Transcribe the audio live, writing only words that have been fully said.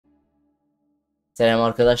Selam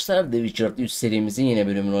arkadaşlar. The Witcher 3 serimizin yine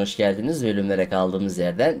bölümüne hoş geldiniz. Bölümlere kaldığımız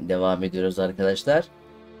yerden devam ediyoruz arkadaşlar.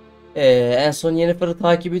 En son Yennefer'ı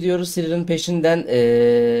takip ediyoruz. Ciri'nin peşinden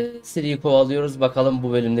Ciri'yi kovalıyoruz. Bakalım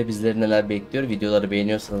bu bölümde bizleri neler bekliyor. Videoları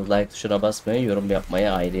beğeniyorsanız like tuşuna basmayı, yorum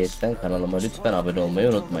yapmayı, ayrıyetten kanalıma lütfen abone olmayı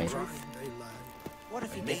unutmayın.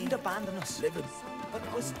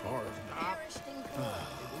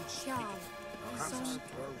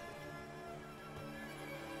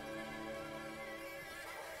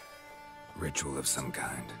 Ritual of some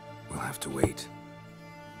kind. We'll have to wait.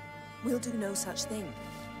 We'll do no such thing.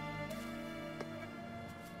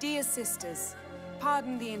 Dear sisters,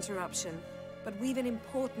 pardon the interruption, but we've an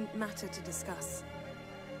important matter to discuss.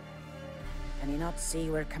 Can you not see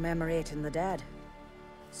we're commemorating the dead?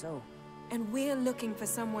 So? And we're looking for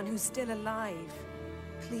someone who's still alive.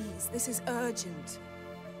 Please, this is urgent.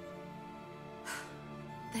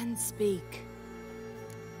 Then speak.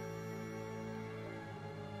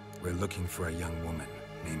 We're looking for a young woman,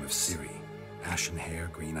 name of Ciri. Ashen hair,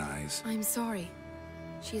 green eyes. I'm sorry.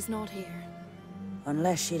 She is not here.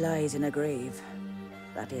 Unless she lies in a grave.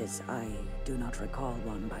 That is, I do not recall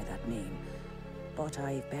one by that name. But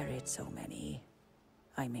I've buried so many,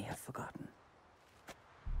 I may have forgotten.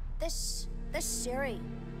 This Ciri,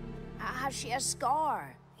 has she a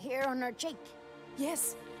scar here on her cheek?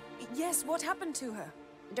 Yes, what happened to her?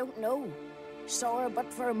 Don't know. Saw her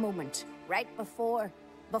but for a moment, right before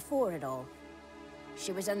it all.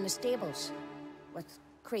 She was in the stables with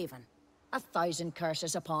Craven. 1,000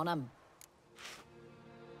 curses upon him.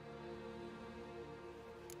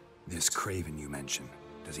 This Craven you mentioned,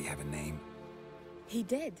 does he have a name? He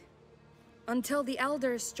did. Until the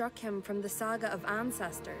elders struck him from the saga of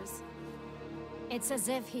ancestors. It's as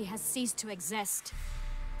if he has ceased to exist.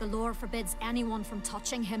 The lore forbids anyone from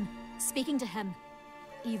touching him, speaking to him,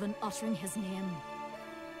 even uttering his name.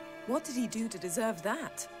 What did he do to deserve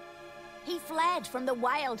that? He fled from the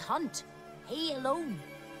wild hunt. He alone.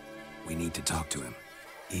 We need to talk to him,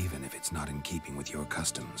 even if it's not in keeping with your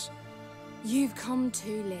customs. You've come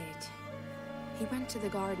too late. He went to the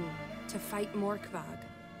garden to fight Morkvarg.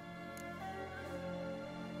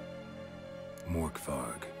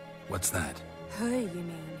 Morkvarg. What's that? Who, you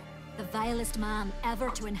mean? The vilest man ever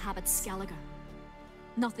to inhabit Skellige.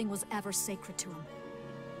 Nothing was ever sacred to him.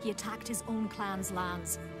 He attacked his own clan's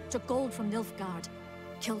lands, took gold from Nilfgaard,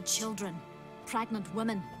 killed children, pregnant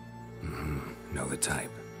women. Know the type.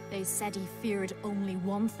 They said he feared only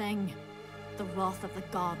one thing, the wrath of the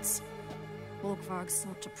gods. Morkvarg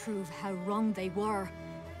sought to prove how wrong they were,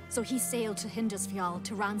 so he sailed to Hindisfjall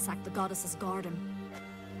to ransack the goddess's garden.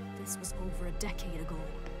 This was over a decade ago.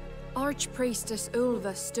 Archpriestess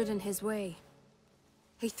Ulva stood in his way.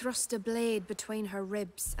 He thrust a blade between her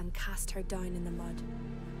ribs and cast her down in the mud.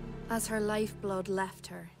 As her lifeblood left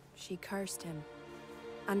her, she cursed him,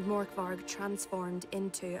 and Morkvarg transformed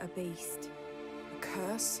into a beast. A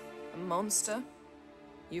curse? A monster?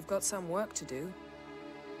 You've got some work to do.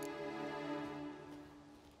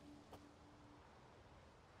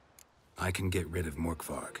 I can get rid of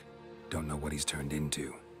Morkvarg. Don't know what he's turned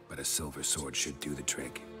into, but a silver sword should do the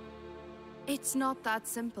trick. It's not that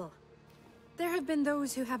simple. There have been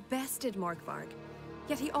those who have bested Morkvarg,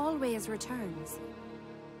 yet he always returns.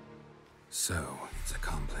 So, it's a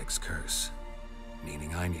complex curse,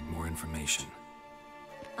 meaning I need more information.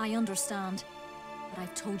 I understand, but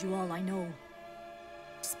I've told you all I know.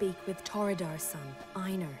 Speak with Torridar's son,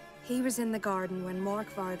 Einar. He was in the garden when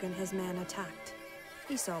Morkvarg and his men attacked.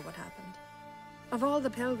 He saw what happened. Of all the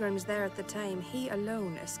pilgrims there at the time, he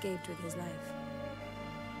alone escaped with his life.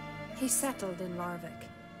 He settled in Larvik.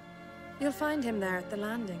 You'll find him there at the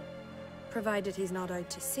landing, provided he's not out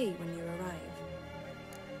to sea when you arrive.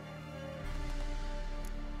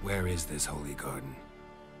 Where is this holy garden?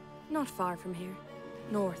 Not far from here.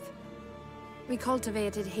 North. We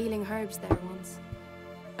cultivated healing herbs there once.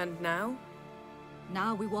 And now?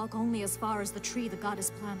 Now we walk only as far as the tree the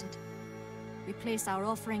goddess planted. We place our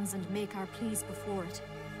offerings and make our pleas before it.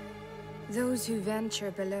 Those who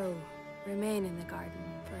venture below remain in the garden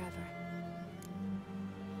forever.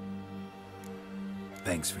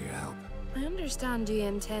 Thanks for your help. I understand you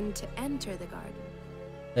intend to enter the garden.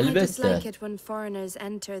 I Elbette. dislike it when foreigners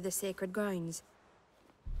enter the sacred grounds.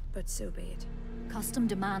 But so be it. Custom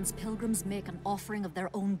demands pilgrims make an offering of their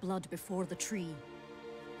own blood before the tree.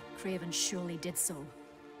 Craven surely did so.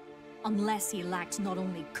 Unless he lacked not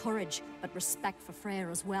only courage, but respect for Freyr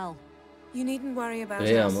as well. You needn't worry about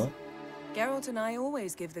Öyle us. ama. Geralt and I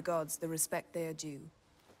always give the gods the respect they are due.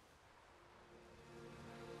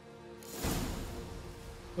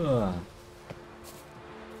 Ah.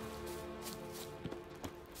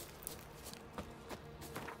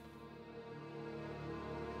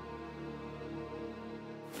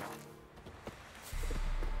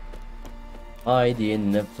 Haydi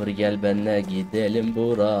Yennefer gel benle gidelim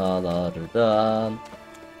buralardan.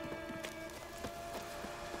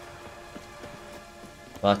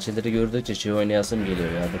 Bahçeleri gördükçe şey oynayasım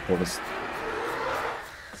geliyor ya, The Forest.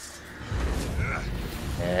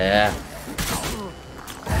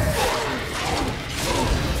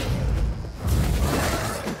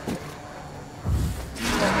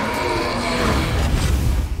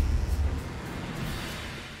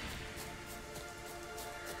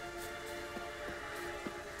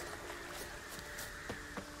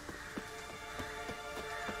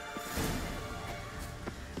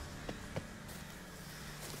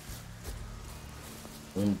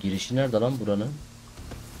 Bunun girişi nerede lan buranın?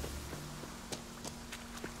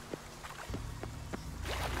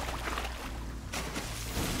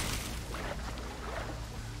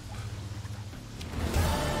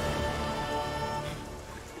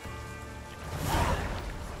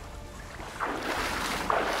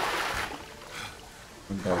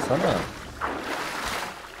 Dalsana.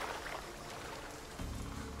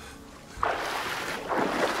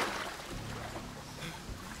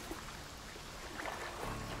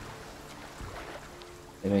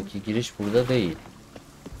 Demek ki giriş burada değil.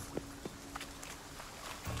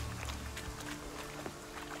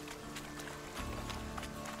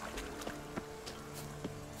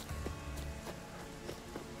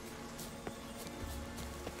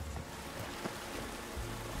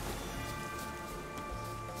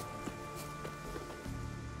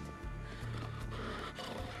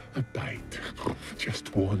 A bite.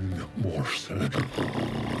 Just one morsel.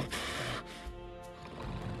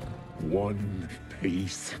 One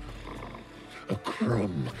piece. A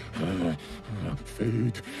crumb.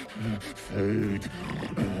 Food. Food.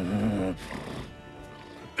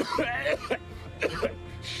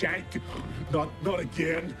 Shank. Not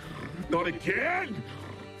again. Not again.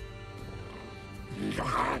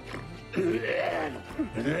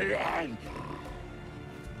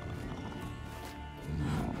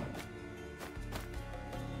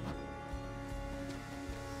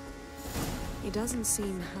 He doesn't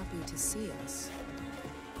seem happy to see us.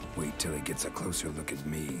 Wait till he gets a closer look at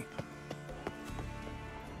me.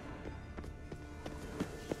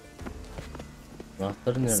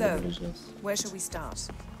 Anahtarı nerede So, bulacağız? where shall we start?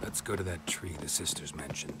 Let's go to that tree the sisters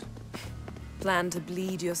mentioned. Plan to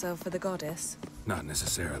bleed yourself for the goddess? Not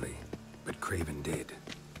necessarily, but Craven did.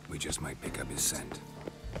 We just might pick up his scent.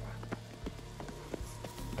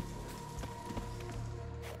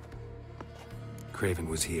 Craven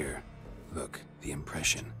was here. Look, the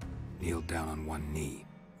impression. Kneeled down on one knee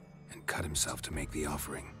and cut himself to make the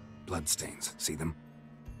offering. Bloodstains, see them?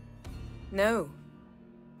 No.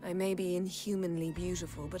 I may be inhumanly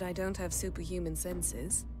beautiful, but I don't have superhuman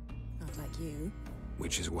senses. Not like you.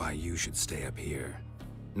 Which is why you should stay up here.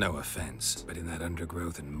 No offense, but in that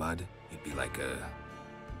undergrowth and mud, you'd be like a...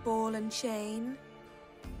 Ball and chain?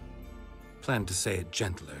 Planned to say it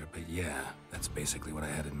gentler, but yeah, that's basically what I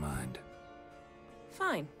had in mind.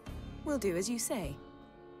 Fine. We'll do as you say.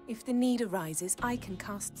 If the need arises, I can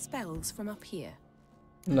cast spells from up here.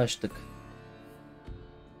 Anlaştık.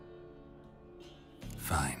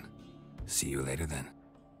 Fine. See you later then.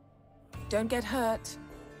 Don't get hurt.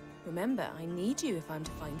 Remember, I need you if I'm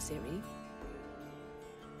to find Ciri.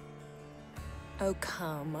 Oh,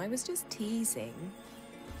 come. I was just teasing.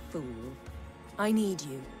 Fool. I need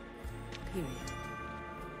you. Period.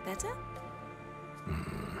 Better?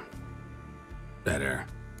 Better.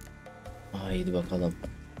 Haydi bakalım.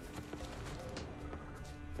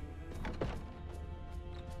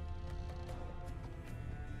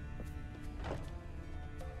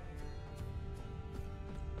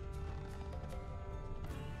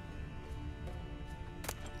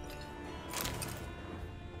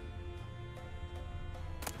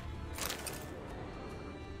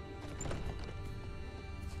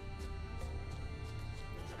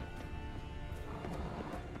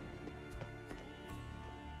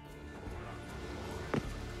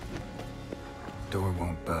 Door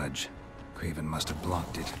won't budge. Craven must have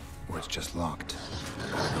blocked it, or it's just locked.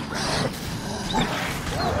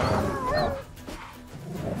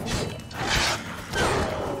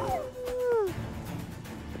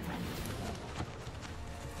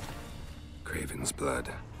 Craven's blood.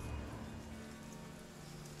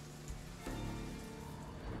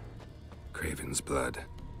 Craven's blood.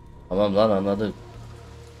 Tamam lan, anladık.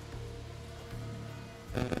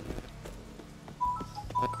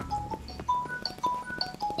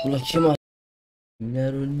 Ula kim var?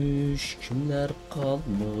 Kimler ölmüş, kimler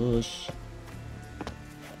kalmış?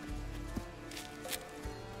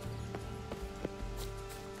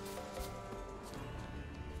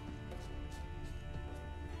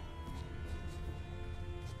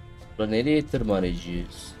 Burada nereye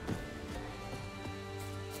tırmanacağız?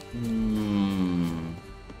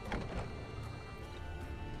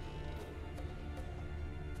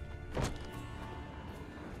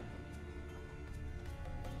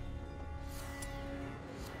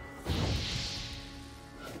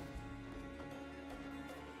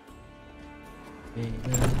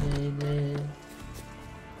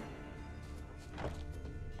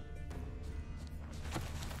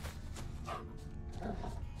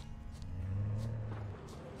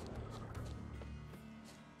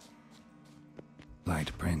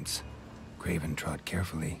 Light prints. Craven trod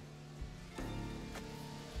carefully.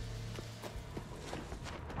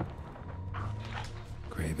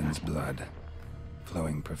 Craven's blood,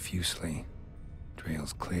 flowing profusely.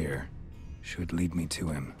 Trails clear. Should lead me to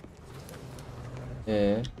him.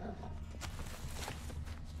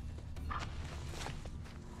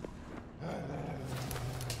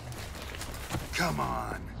 Come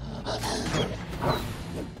on.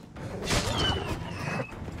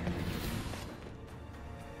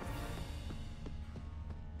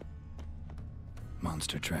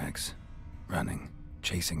 Monster tracks. Running.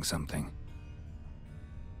 Chasing something.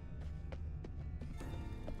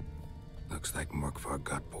 Looks like Morkvar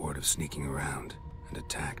got bored of sneaking around and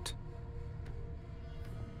attacked.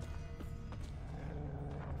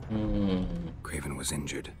 Craven was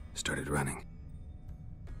injured. Started running.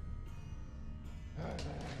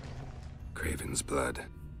 Craven's blood.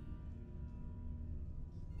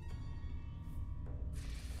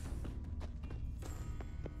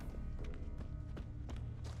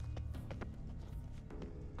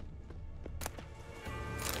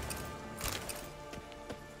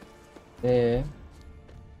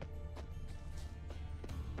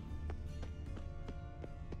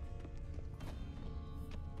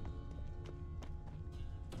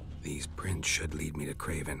 These prints should lead me to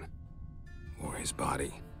Craven. Or his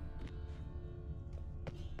body.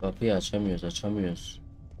 Kapıyı açamıyoruz.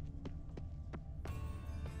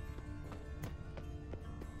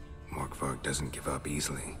 Morkvar doesn't give up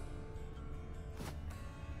easily.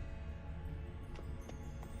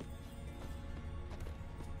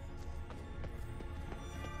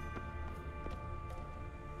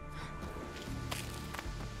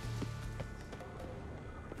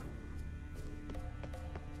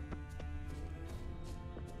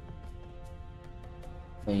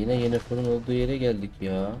 Yine Yennefer'ın olduğu yere geldik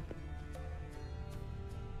ya.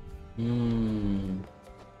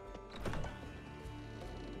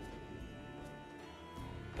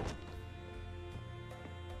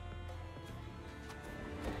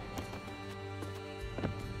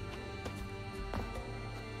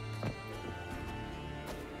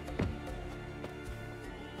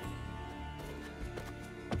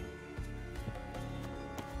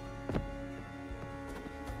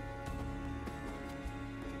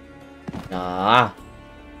 Ya.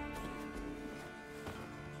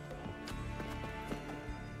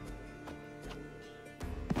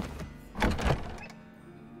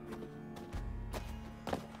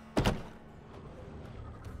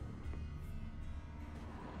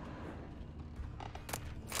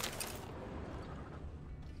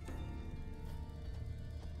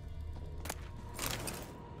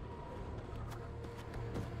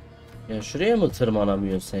 Ya şuraya mı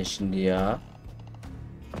tırmanamıyorsun sen şimdi ya?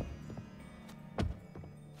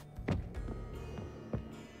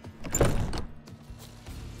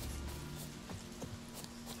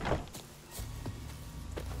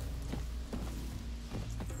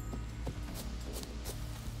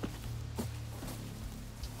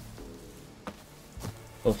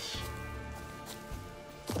 Of.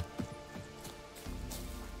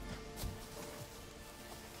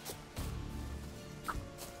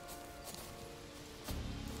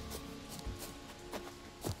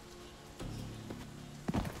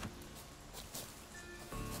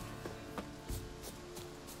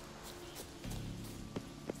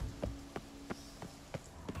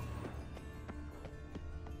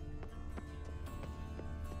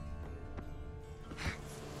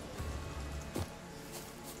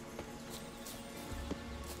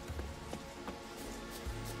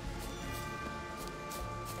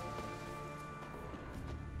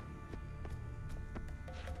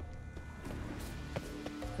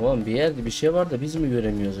 Ulan bir yerde bir şey var da biz mi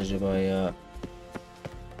göremiyoruz acaba ya?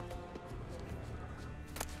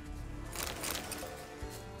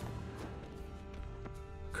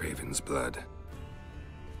 Craven's blood.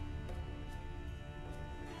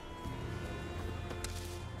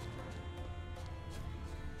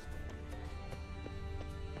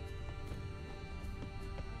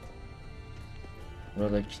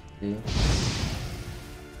 Burada kilitli.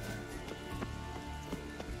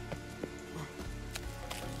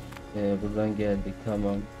 Buradan geldik,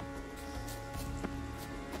 tamam.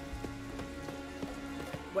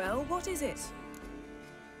 Well, what is it?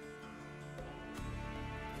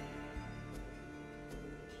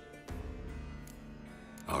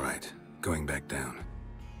 All right, going back down.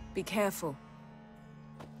 Be careful.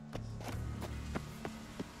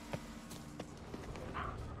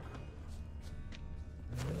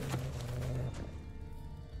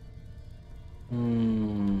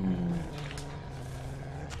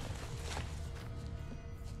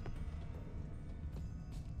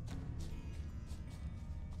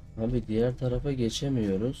 Abi diğer tarafa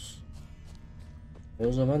geçemiyoruz.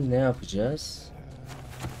 O zaman ne yapacağız?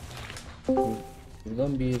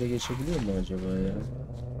 Buradan bir yere geçebiliyor mu acaba ya?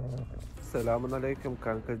 Selamun aleyküm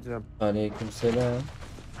kankacığım. Aleykümselam.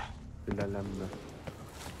 Bilal emmi.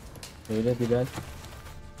 Öyle Bilal.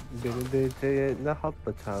 Beni DC'ye ne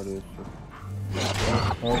hatla çağırıyorsun?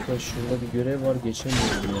 Kanka şurada bir görev var,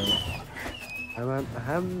 geçemiyorum ya. Hemen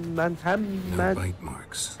No bite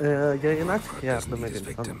marks. yayın aç Doesn't yardım need his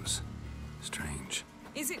edin. Tamam. victims. Strange.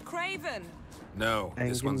 Is it Craven? No,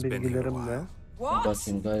 this Engin one's been here a bilgilerimle while. What?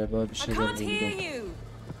 Bakayım, galiba bir I şeyler can't hear buldum. you.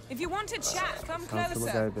 If you want to chat, come Şansımı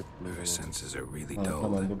closer. kaybettim. Her senses are really Ha, dull.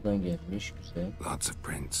 tamam, buradan gelmiş, güzel. Lots of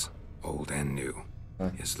prints, old and new. Ha,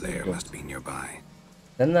 His lair buldum. must be nearby.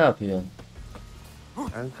 Sen ne yapıyorsun?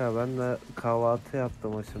 Kanka ben de kahvaltı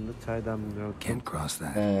yaptım şimdi çay demliyordum. Can't cross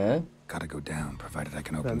that. He. Gotta go down, provided I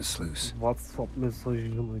can open the sluice. WhatsApp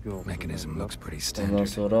mesajını gördüm. Mechanism looks pretty Ondan standard.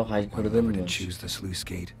 sonra haykırdın Remember mı? to choose the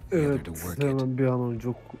sluice gate, the Evet, other to work it. hemen bir an önce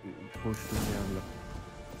koştum yani.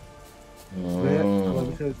 Ve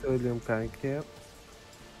sana bir şey söyleyeyim kanki.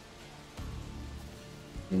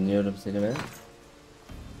 Dinliyorum seni ben.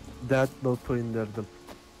 Death Note'u indirdim.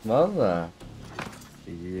 Valla.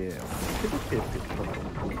 Yeah.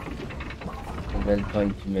 Ben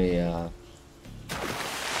kankime ya.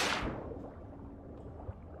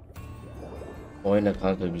 Oyna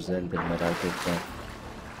kanka, güzeldir, merak etme.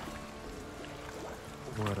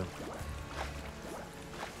 Umarım.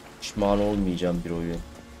 Pişman olmayacağım bir oyun.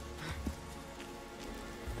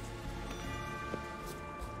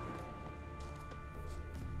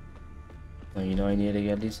 Ben yine aynı yere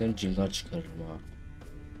geldiysem cingar çıkarırım ha.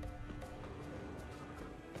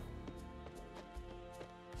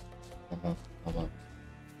 Aha, tamam.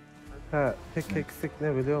 Ha, tek eksik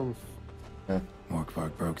ne biliyor musun?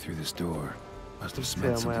 Morkvark broke through this door. Must have Hiçbir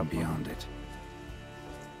smelled şey ama something yapmadım. beyond it.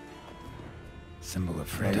 Symbol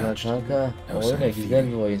of Valla Fredacht. kanka, No oyna, sign of güzel bir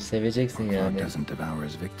feeling. oyun, seveceksin Morkvark yani. doesn't devour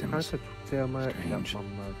his victims. Kanka çok şey ama Strange. yapmam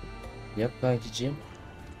lazım. Yap kankicim.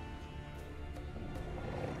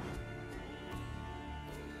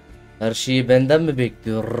 Her şeyi benden mi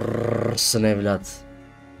bekliyorsun evlat?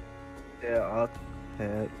 At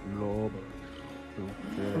hello.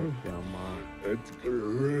 Türkçe ama. It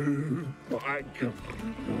grew like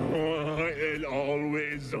it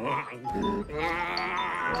always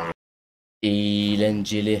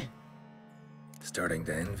Eğlenceli. Starting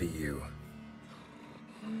to envy you.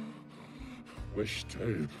 wish to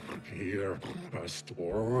hear a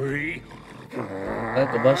story.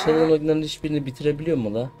 Kanka başladığın oyunların hiçbirini bitirebiliyor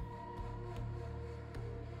mu la?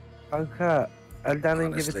 Kanka elden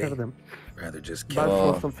rengi Honestly, bitirdim. rather just Ben kill.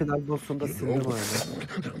 sonuçta final boss'unda sildim oyunu.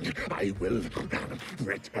 I will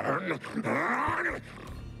return.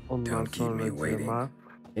 Ondan Don't keep me sonra waiting. cima.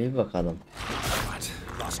 İyi bakalım. What?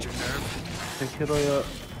 Lost your nerve? Sekiro'yu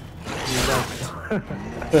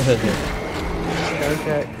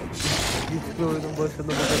Kanka hiçbir oyunun başında bu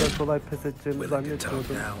kadar kolay pes edeceğimi Willing to talk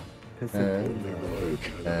zannetmiyordum. now? Pes ettim.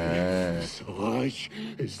 Such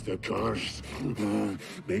is the curse.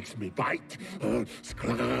 Makes me bite,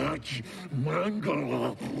 scratch,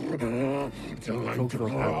 mangle. Till I'm Çok zor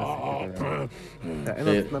kardeşim. Ya en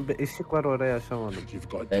azından bir eşik var, oraya yaşamadım.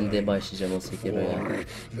 Ben de başlayacağım o Sekiro'ya.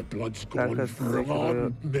 The blood's Kanka gone Sekiro'yu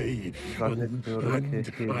from me. zannetmiyorum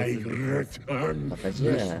ki I return.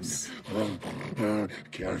 Bakacağız.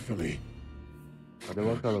 Carefully. Hadi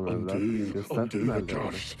bakalım evlat. Göster Undo the nerede?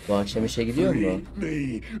 curse. Bu akşam işe gidiyor mu?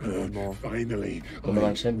 Me, No. finally. Bugün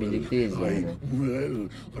akşam birlikteyiz I yani. will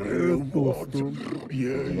reward O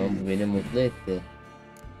you. zaman bu beni mutlu etti.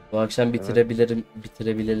 Bu akşam bitirebilirim,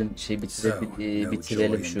 bitirebilelim,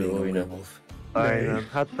 bitirelim şu oyunu. Aynen.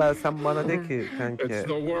 Hatta sen bana de ki kanka It's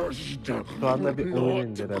the worst. şu anda bir oyun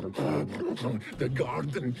indirelim. The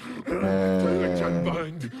garden. Ee, Pillaged and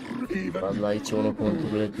bound. Even Vallahi hiç onu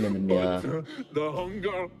kontrol etmedim ya. the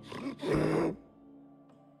hunger.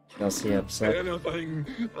 Nasıl yapsak? Anything.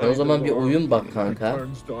 O zaman bir oyun bak kanka.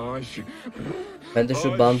 Turns to ash. Ben de şu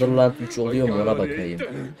Wonderland 3 oluyor mu ona bakayım.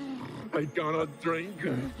 I cannot drink.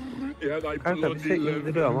 Yet I Kanka bir şey bloody live.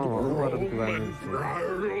 indiriyorum ama umarım güvenlisin.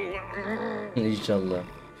 İnşallah.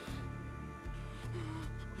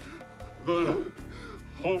 The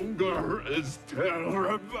hunger is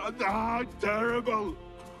terrible. Terrible.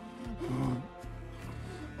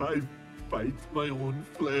 I bite my own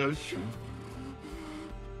flesh.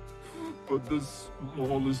 But the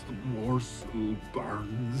smallest morsel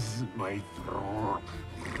burns my throat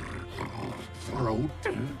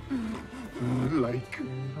like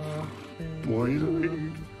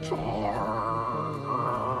boiling tar.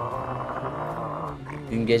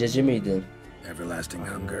 Dün gececi miydin? Everlasting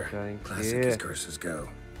hunger. Classic as curses go.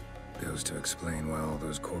 Goes to explain why all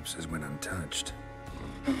those corpses went untouched.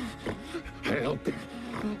 Help,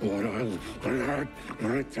 or I'll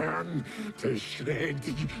return to shred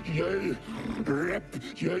you, rip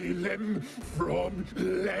you limb from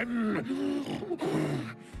limb.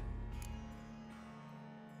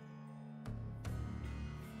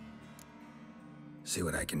 See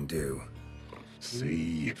what I can do.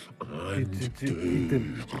 See and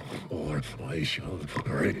do, or I shall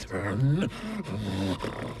return.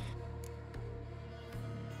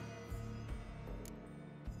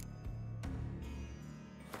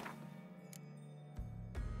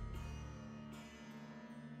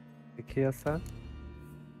 Peki ya sen?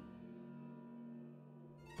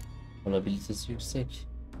 Olabilitesi yüksek.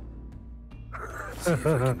 See if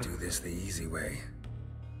I can do this the easy way.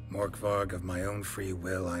 Morkvarg, of my own free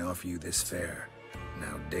will, I offer you this fare.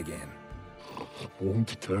 Now dig in.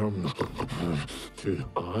 Won't turn to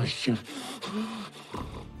ash.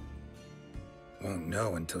 Won't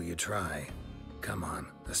know until you try. Come on,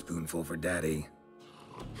 a spoonful for Daddy.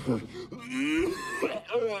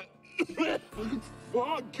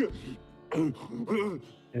 Fuck!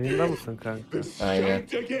 Yayında mısın kanka? Aynen.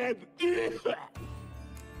 Shit again!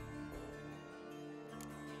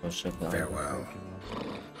 Hoşça kal. Farewell.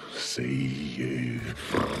 See you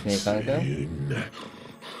Ne kanka? soon.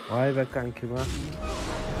 Vay be kankim ha.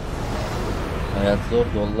 Hayat zor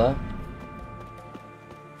yolla.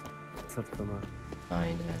 Sırtıma.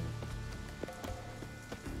 Aynen.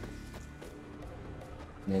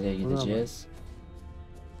 Nereye gideceğiz?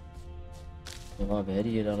 Ya abi her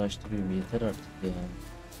yeri araştırıyorum, yeter artık ya.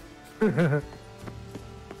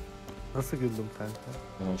 Nasıl güldüm kanka?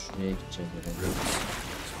 Ha, şuraya gideceğiz herhalde.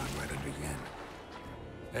 So I'm ready to begin.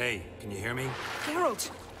 Hey, can you hear me? Geralt!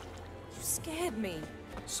 You scared me.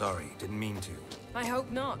 Sorry, didn't mean to. I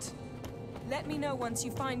hope not. Let me know once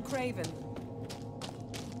you find Craven.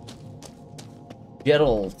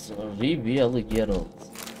 Geralt, Rivialı Geralt.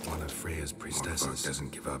 One of Freya's priestesses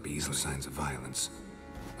doesn't give up easily. Signs of violence.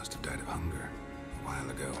 Must have died of hunger a while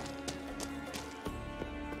ago.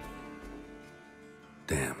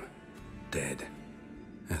 Damn. Dead.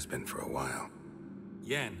 Has been for a while.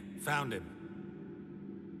 Yen, found him.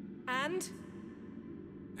 And?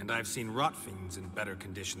 And I've seen rot fiends in better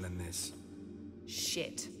condition than this.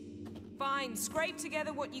 Shit. Fine, scrape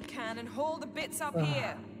together what you can and haul the bits up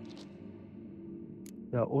here.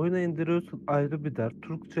 Ya oyuna indiriyorsun ayrı bir dert.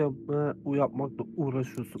 Türkçe yapmakla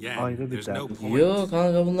uğraşıyorsun Yeah, ayrı bir there's no dert. point. Yo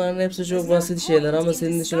kanka bunların hepsi çok basit şeyler ama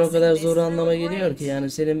senin için o kadar zor anlama geliyor ki yani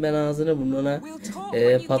senin ben ağzını burnuna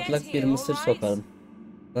patlak bir mısır sokarım.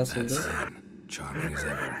 Nasıldı? That's Yen. Charming as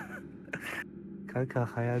ever. Kanka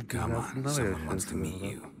hayal Come on, dünyasında mı someone wants to yaşıyorsun?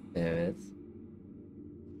 meet you. Evet.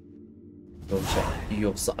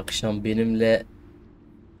 Yoksa akşam benimle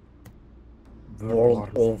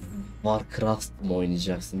World of Warcraft mı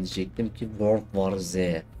oynayacaksın diyecektim ki World War Z.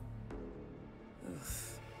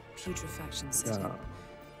 Putrefaction setting. Ya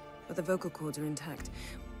But the vocal cords are intact.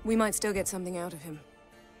 We might still get something out of him.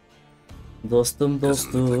 Dostum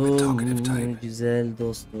Doesn't look like the talkative dostum type. güzel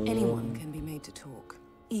dostum. Anyone can be made to talk.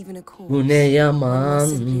 Even a corpse. Bu ne One yaman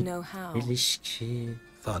must simply know how. ilişki.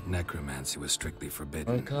 Thought necromancy was strictly forbidden.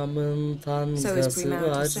 Kankamın So is tanrısı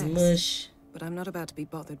premarital sex. varmış. But I'm not about to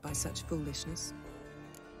be bothered by such foolishness.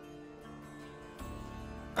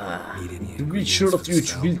 Need any The ingredients Witcher for the 3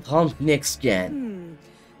 spell? will hunt next gen.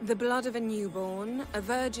 The blood of a newborn, a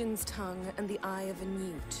virgin's tongue, and the eye of a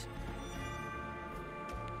newt.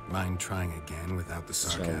 Mind trying again without the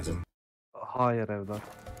sarcasm? hayır evlat.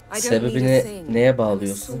 I don't Sebebini need a thing. neye I'm a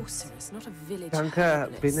bağlıyorsun? sorceress, not a village Kanka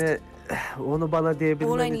herbalist. beni onu bana All I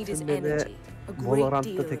diyebilmen need is için beni energy. A great Valorant'ta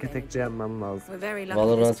deal teke of tek energy. beğenmem lazım. We're very lucky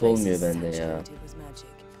Valorant this place olmuyor is bende ya. saturated with magic.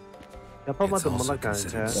 Yapamadım It's mı also la kanka?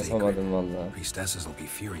 considered sacred. Yapamadım valla. Priestesses will be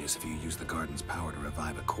furious if you use the garden's power to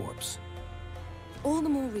revive a corpse. All the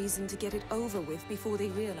more reason to get it over with before they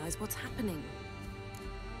realize what's happening.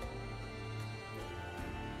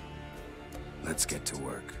 Let's get to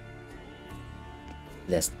work.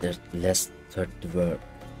 Let's start the work.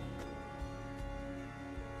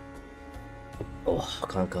 Oh,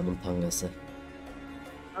 kankamın tangası.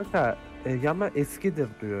 Kanka ama eskidir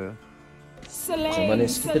diyor. Zaman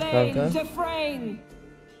eskidir kanka.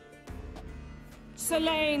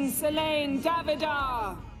 Selene,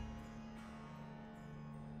 Davida.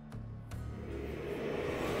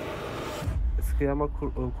 Eski yama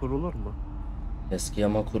kurulur mu? Eski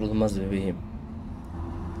yama kurulmaz bebeğim.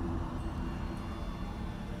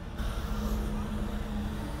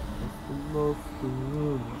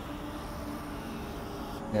 Olsun.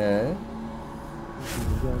 He?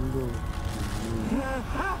 Güzel olsun.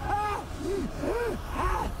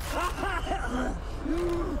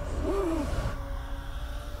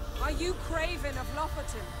 Are you Craven of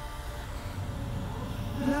Lofoten?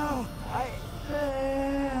 No, I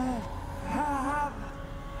have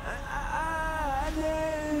a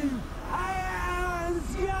name. I am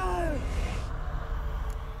Skull.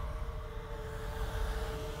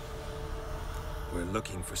 We're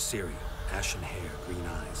looking for Ciri. Ashen hair, green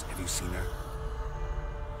eyes. Have you seen her?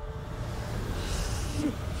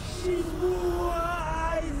 She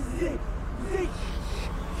was the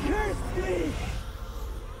curse.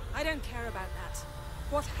 I don't care about that.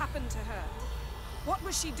 What happened to her? What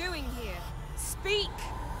was she doing here? Speak!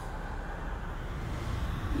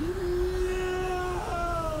 No!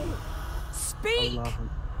 Speak! Allah'ım.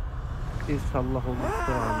 İnşallah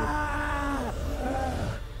olmuştur amin.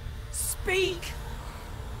 Speak!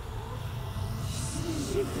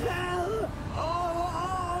 She fell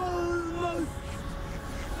almost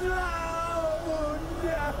drowned.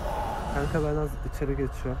 Kanka ben az içeri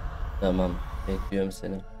geçiyorum. Tamam, bekliyorum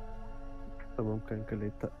seni. Tamam kanka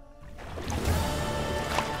later.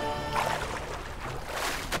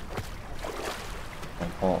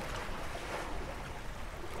 Aha.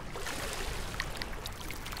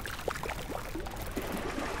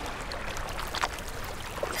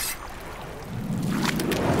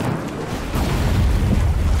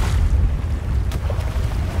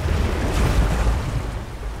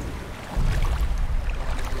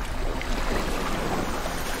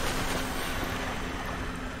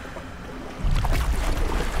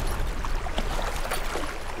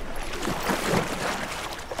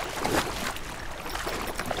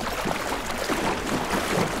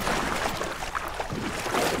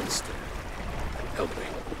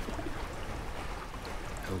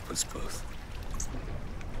 Help us both.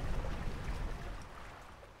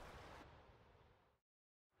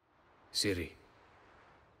 Ciri.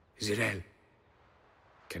 Zirel.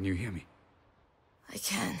 Can you hear me? I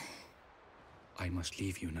can. I must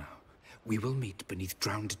leave you now. We will meet beneath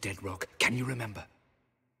drowned dead rock. Can you remember?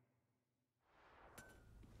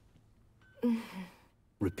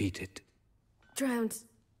 Repeat it. Drowned.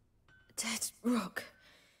 Dead rock.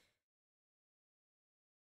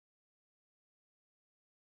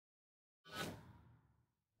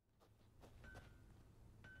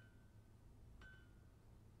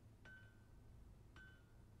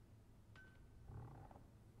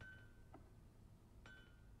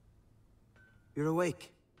 You're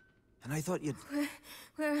awake. And I thought you'd...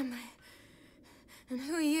 Where am I? And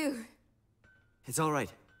who are you? It's all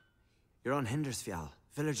right. You're on Hindersfjall,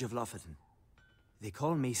 village of Lofoten. They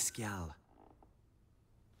call me Skjal.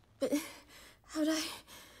 But how'd I...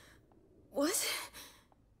 What?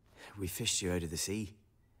 We fished you out of the sea.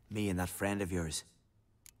 Me and that friend of yours.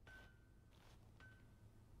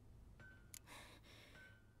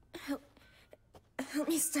 Help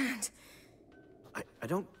me stand.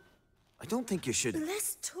 I don't think you should...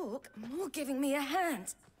 Less talk, more giving me a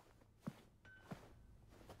hand.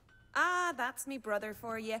 Ah, that's me brother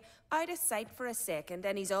for you. Out of sight for a second,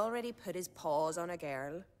 and he's already put his paws on a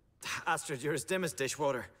girl. Astrid, you're as dim as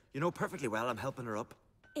dishwater. You know perfectly well I'm helping her up.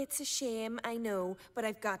 It's a shame, I know, but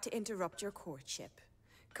I've got to interrupt your courtship.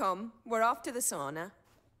 Come, we're off to the sauna.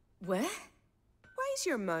 Where? Why's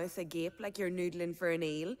your mouth agape like you're noodling for an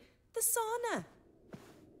eel? The sauna.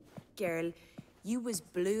 Girl, you was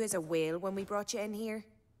blue as a whale when we brought you in here.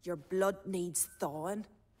 Your blood needs thawing.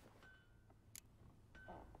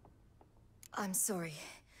 I'm sorry,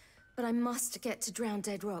 but I must get to Drowned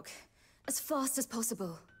Dead Rock as fast as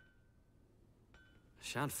possible.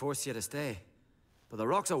 Shan't force you to stay. But the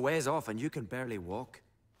rock's a ways off and you can barely walk.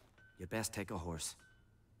 You'd best take a horse.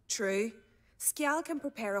 True. Skjal can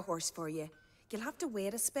prepare a horse for you. You'll have to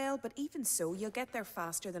wait a spell, but even so, you'll get there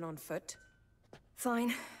faster than on foot.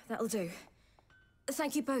 Fine, that'll do.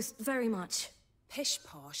 Thank you both very much.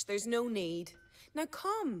 Pish-posh, there's no need. Now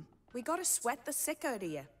come, we gotta sweat the sick out of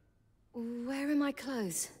you. Where are my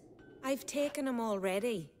clothes? I've taken them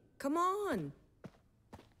already. Come on.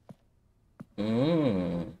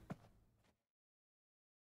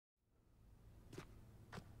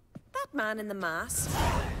 That man in the mask.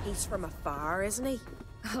 He's from afar, isn't he?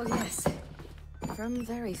 Oh, yes. From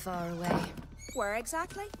very far away. Where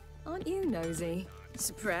exactly? Aren't you nosy?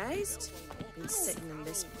 Surprised? Been sitting in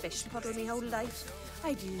this fish puddle my whole life.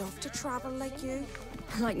 I'd love to travel like you.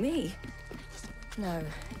 Like me? No,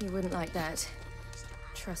 you wouldn't like that.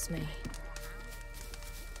 Trust me.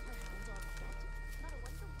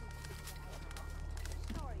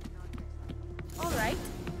 All right.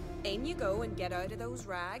 In you go and get out of those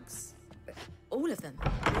rags. All of them?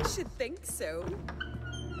 I should think so.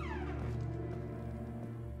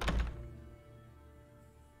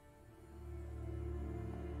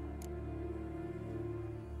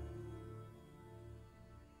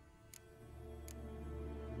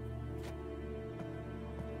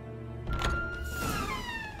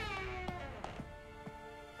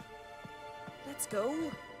 Let's go.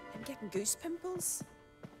 I'm getting goose pimples.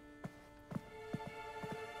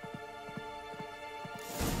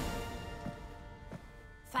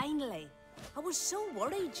 Finally. I was so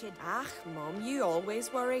worried you'd... Ah, Mum, you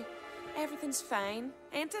always worry. Everything's fine,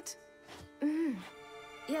 ain't it?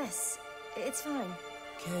 Yes, it's fine.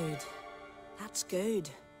 Good. That's good.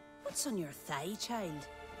 What's on your thigh, child?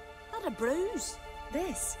 That a bruise?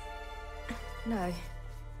 This? No,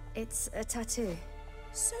 it's a tattoo.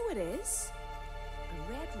 So it is.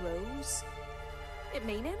 A red rose. It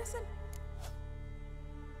mean anything?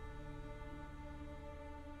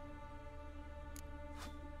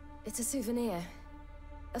 It's a souvenir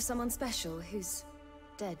of someone special who's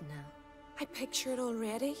dead now. I picture it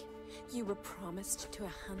already. You were promised to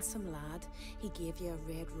a handsome lad. He gave you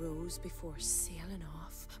a red rose before sailing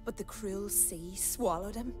off, but the cruel sea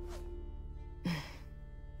swallowed him.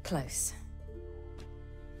 Close.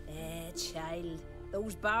 Child.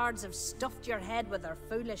 Those bards have stuffed your head with their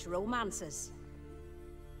foolish romances.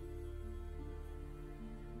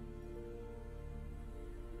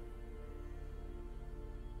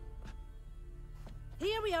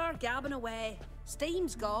 Here we are, gabbing away.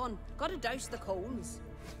 Steam's gone. Gotta douse the coals.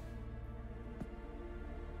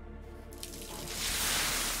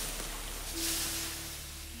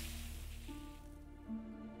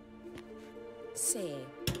 Say,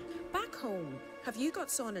 back home, have you got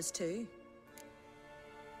saunas too?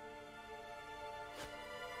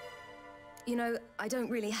 You know, I don't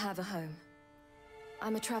really have a home.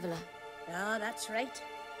 I'm a traveler. Ah, that's right.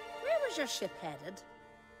 Where was your ship headed?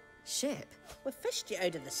 Ship? We fished you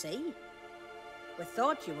out of the sea. We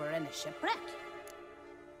thought you were in a shipwreck.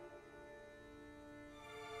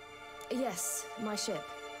 Yes, my ship.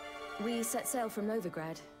 We set sail from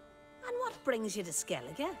Novigrad. And what brings you to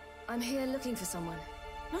Skellige? I'm here looking for someone.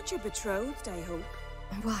 Not your betrothed, I hope.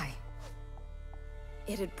 Why?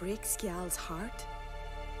 It'd break Skjal's heart.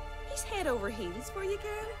 He's head over heels for you,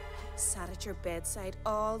 girl. Sat at your bedside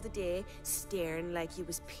all the day, staring like he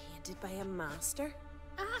was painted by a master.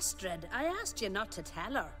 Astrid, I asked you not to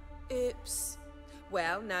tell her. Oops.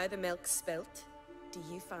 Well, now the milk's spilt. Do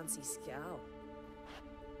you fancy Skjal?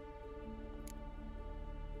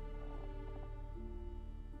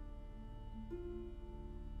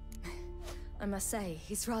 I must say,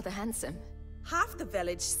 he's rather handsome. Half the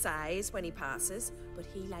village sighs when he passes, but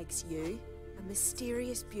he likes you. A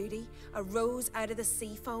mysterious beauty, a rose out of the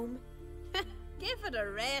sea foam. Give it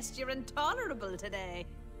a rest, you're intolerable today.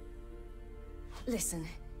 Listen,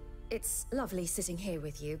 it's lovely sitting here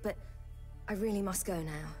with you, but I really must go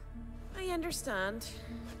now. I understand.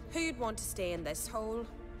 Who'd want to stay in this hole?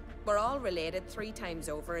 We're all related 3 times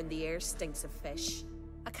over and the air stinks of fish.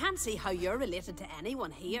 I can't see how you're related to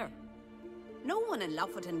anyone here. No one in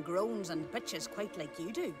Lofoten groans and bitches quite like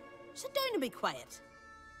you do. Sit down and be quiet.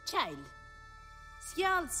 Child,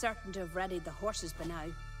 Skjal's certain to have readied the horses by now.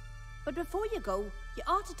 But before you go, you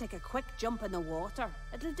ought to take a quick jump in the water.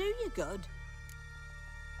 It'll do you good.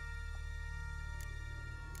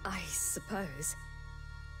 I suppose.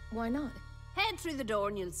 Why not? Head through the door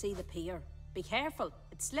and you'll see the pier. Be careful,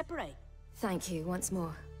 it's slippery. Thank you once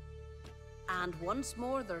more. And once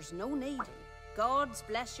more, there's no need. God's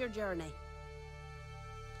bless your journey.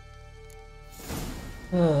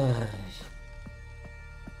 Cold.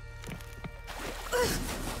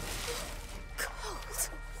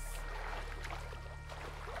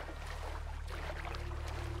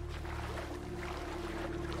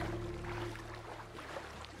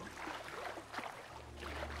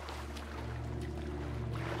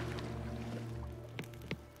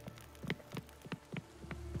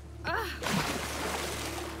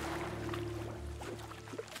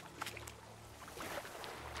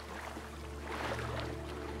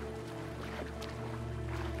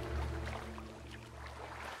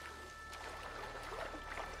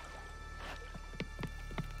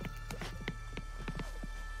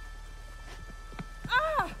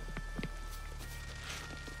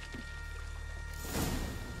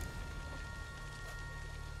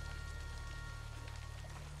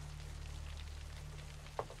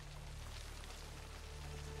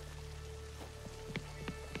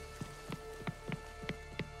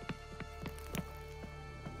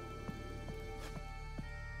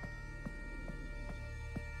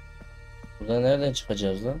 Buradan nereden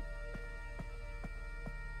çıkacağız lan?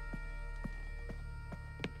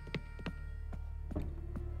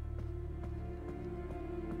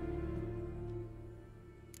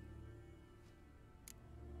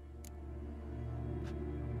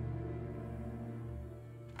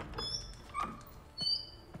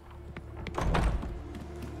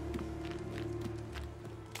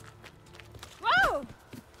 Whoa!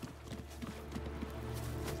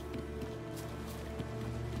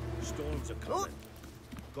 Storms are coming.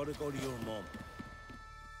 Gotta go to your mom.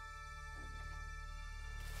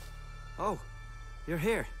 Oh, you're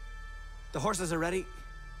here. The horses are ready.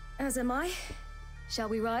 As am I. Shall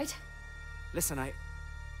we ride? Listen, I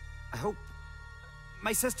hope...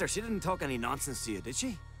 My sister, she didn't talk any nonsense to you, did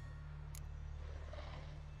she?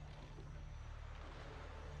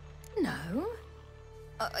 No.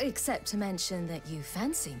 Except to mention that you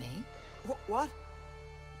fancy me. What?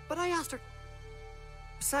 But I asked her...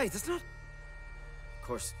 Besides, it's not... Of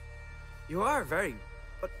course, you are very...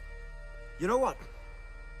 But... You know what?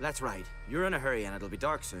 Let's ride. You're in a hurry and it'll be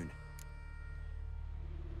dark soon.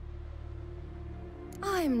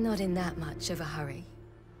 I'm not in that much of a hurry.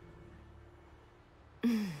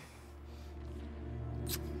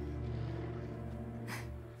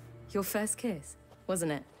 Your first kiss,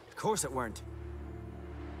 wasn't it? Of course it weren't.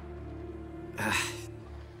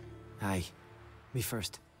 Aye. Me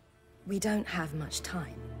first. We don't have much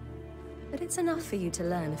time. But it's enough for you to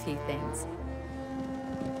learn a few things.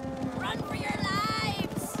 Run for your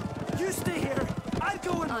lives! You stay here! I'll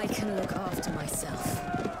go and... I can look after myself.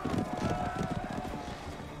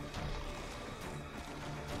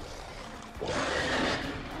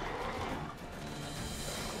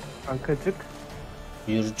 Kankacık.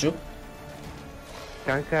 Yurcuk.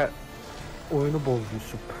 Kanka oyunu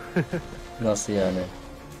bozmuşum. Nasıl yani?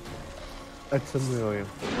 Açılmıyor oyun.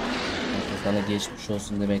 Sana geçmiş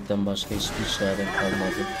olsun demekten başka hiçbir işaret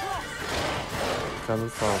kalmadı. Canın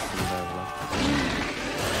sağ olsun derler.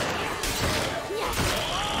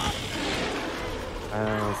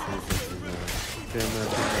 Nasıl izledim ya.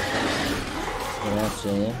 Ne yapacaksın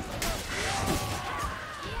ya?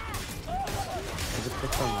 Gidip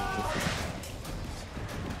bakalım.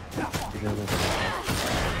 Bilemedim.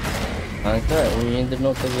 Kanka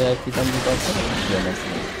oyun7.VIP'den bir baksana bir şey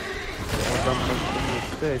nasıl? Oradan baktım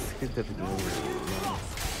işte eskidir diyorum.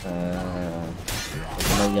 O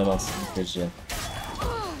zaman yamazsın bitireceğim.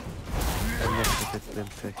 En nefret ettiğim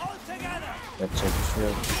şey. Yapacak bir şey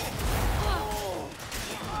yok.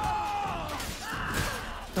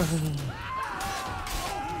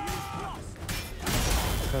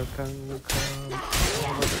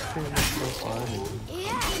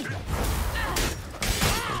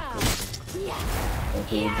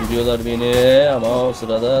 Öldürüyorlar beni ama o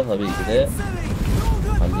sırada tabii ki de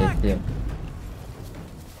hallettim.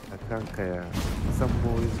 Ya kanka ya. Sen bu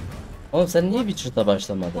oyun... Oğlum sen niye Witcher'da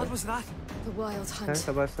başlamadın?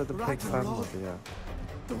 Kanka başladım pek sarmadı ya.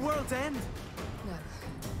 The world's end? No,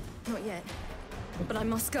 not yet. But I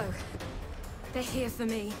must go. They're here for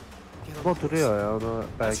me. Ama duruyor ya onu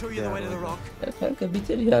belki de yani. Ya kanka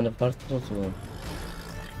bitir yani farklı olsun.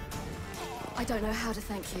 I don't know how to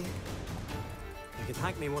thank you. You can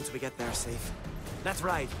thank me once we get there safe. Let's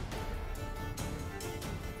ride.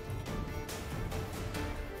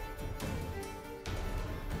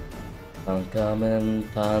 Kankamın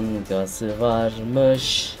tangası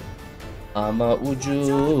varmış ama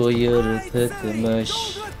ucu yırtıkmış.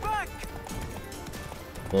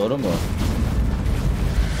 Doğru mu?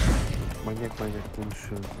 Manyak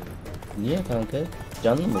konuşuyoruz ya. Niye kanka?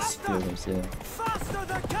 Canlı mı sıkıyorum seni?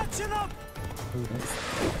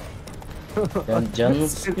 Yani canını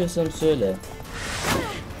sıkıyorsam söyle.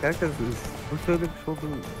 Kanka bu söylemiş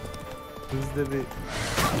olduğun hızda bir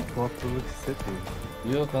tuhaflılık hissetmiyor.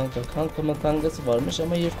 Yok kanka, kankamın tangası varmış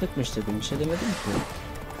ama yırtıkmış dedim. Bir şey demedim ki.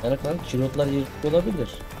 Yani kanka kilotlar yırtık olabilir.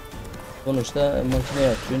 Sonuçta makine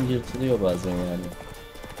yapıyorsun, yırtılıyor bazen yani.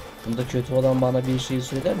 Bunda kötü olan bana bir şey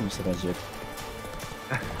söyler misin acaba?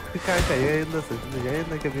 Kanka yayındasın. Şimdi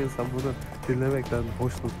yayındaki bir insan bunu dinlemekten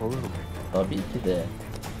hoşnut olur mu? Tabii ki de.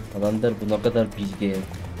 Adam der bu ne kadar bilgi.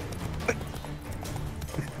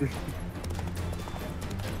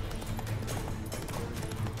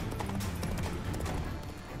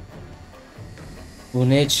 Bu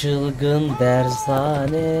ne çılgın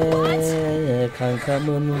dershane,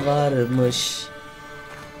 kankamın varmış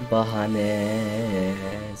bahanesi.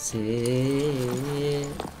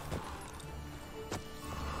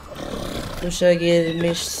 Duşa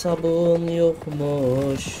girmiş sabun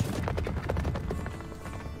yokmuş.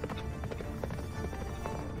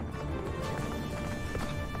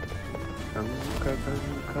 Kanka.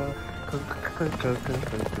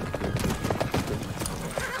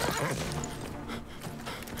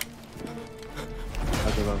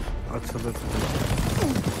 Hadi lan açılırsın.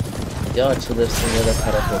 Ya açılırsın ya da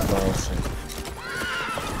kara toprağısın.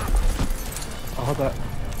 Aha da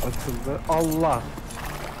açıldı. Allah.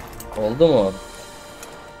 Oldu mu?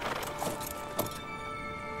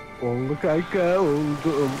 Oldu kanka.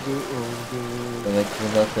 Oldu. Demek ki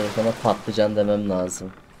bundan sonra sana patlıcan demem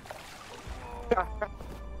lazım.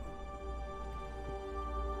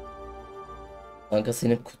 Kanka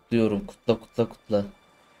seni kutluyorum. Kutla.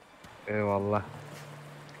 Eyvallah.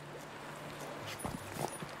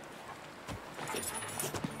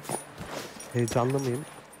 Heyecanlı mıyım?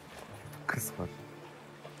 Kısmen.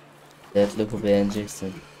 Deadlock'u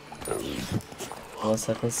beğeneceksin. Ama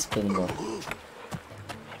sakın sıkılma.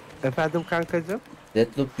 Efendim kankacığım?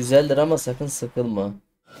 Deadlock güzeldir ama sakın sıkılma.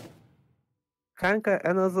 Kanka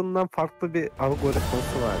en azından farklı bir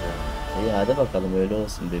algoritması var ya. İyi hadi bakalım öyle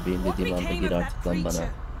olsun bebeğim dediğim anda gir artık lan bana.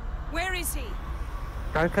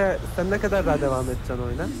 Kanka sen ne kadar daha devam edeceksin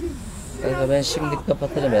oyuna? Kanka ben şimdi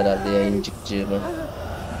kapatırım herhalde yayıncıkcığımı.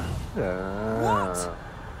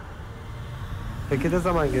 Peki ne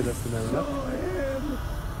zaman gelirsin evlat?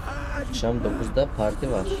 Akşam 9'da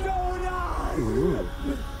parti var.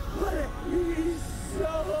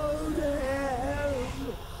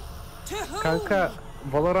 Kanka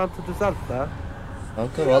Valorant'ı düzelt da.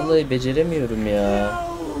 Kanka vallahi beceremiyorum ya.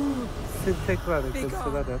 Sil tekrar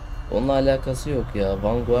hadi. Onunla alakası yok ya.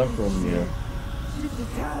 Vanguard olmuyor.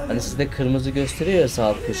 Hani sizde kırmızı gösteriyor ya sağ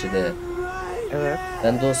alt köşede. Evet.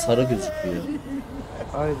 Bende o sarı gözüküyor.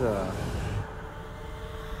 Hayda.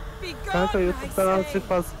 Kanka YouTube'dan azıcık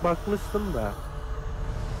bakmıştım da.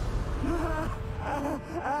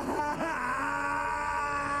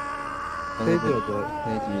 Ne diyordu?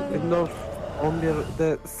 Windows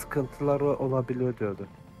 11'de sıkıntıları olabiliyor diyordu.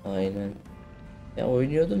 Aynen. Ya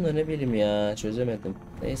oynuyordum da ne bileyim ya çözemedim.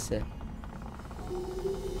 Neyse.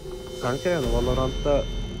 Kanka yani Valorant'ta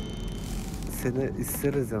seni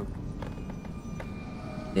isteriz yani.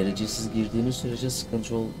 Derecesiz girdiğiniz sürece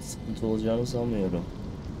sıkıntı olacağını sanmıyorum.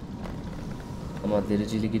 Ama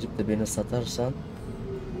dereceli girip de beni satarsan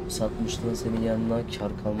satmışlığın senin yanına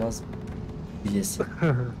kar kalmaz bilesin.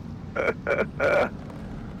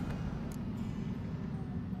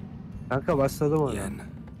 Kanka başladım ona.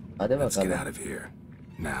 Hadi bakalım.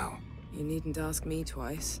 You needn't ask me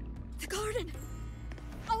twice. The garden!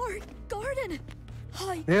 Our garden!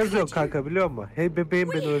 Ne yazıyor kanka biliyor musun? Hey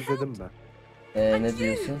bebeğim beni özledim ben. Ne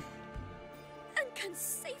diyorsun?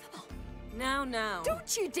 Now.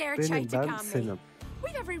 Don't you dare try Benim to ben calm me. senin.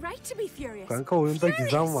 We've every right to be furious. Kanka oyunda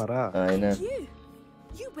gizem var ha. Aynen.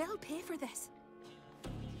 You will pay for this.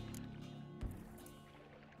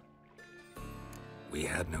 We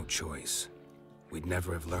had no choice. We'd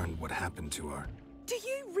never have learned what happened to her. Do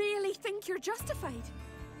you really think you're justified?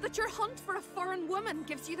 That your hunt for a foreign woman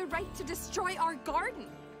gives you the right to destroy our garden?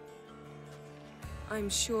 I'm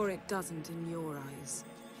sure it doesn't in your eyes.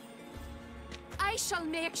 I shall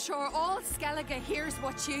make sure all Skellige hears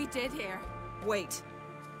what you did here. Wait.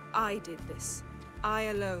 I did this. I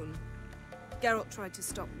alone. Geralt tried to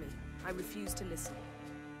stop me. I refused to listen.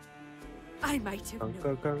 I might have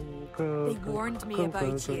known. They warned me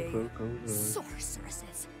about you.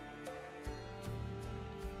 Sorceresses.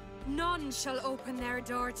 None shall open their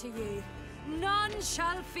door to you. None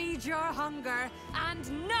shall feed your hunger,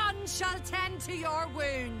 and none shall tend to your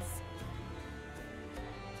wounds.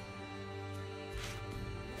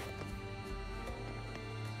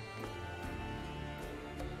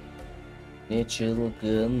 Ne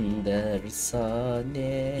çılgın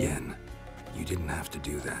dersane. Yen, you didn't have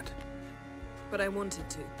to do that. But I wanted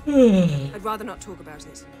to. I'd rather not talk about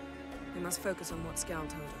it. We must focus on what Skal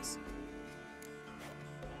told us.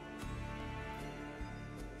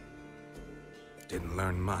 Didn't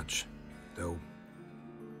learn much, though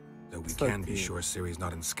we can be sure Ciri's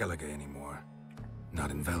not in Skellige anymore.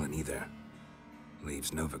 Not in Velen either.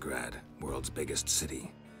 Leaves Novigrad, world's biggest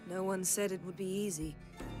city. No one said it would be easy.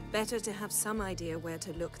 Better to have some idea where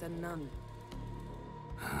to look than none.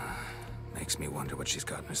 Makes me wonder what she's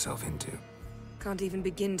gotten herself into. Can't even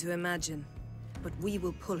begin to imagine. But we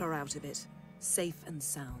will pull her out of it. Safe and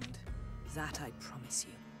sound. That I promise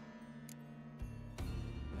you.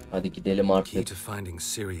 Hadi gidelim artık. Key to finding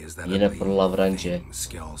Ciri is that Yine fırlavrancı.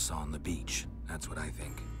 Skjal saw on the beach. That's what I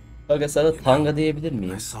think. Aga sana tanga diyebilir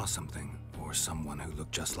miyim? I saw something or someone who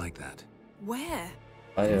looked just like that. Where?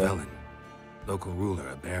 In Velen. Local ruler,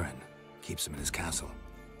 a baron, keeps him in his castle.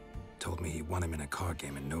 Told me he won him in a card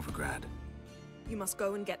game in Novigrad. You must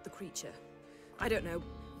go and get the creature. I don't know.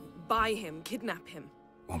 Buy him, kidnap him.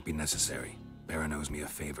 Won't be necessary. Baron owes me a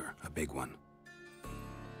favor, a big one.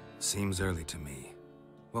 Seems early to me,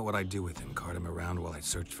 What would I do with him? Cart him around while I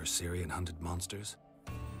searched for Ciri and hunted monsters?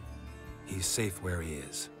 He's safe where he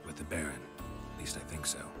is, with the Baron. At least I think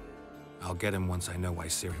so. I'll get him once I know why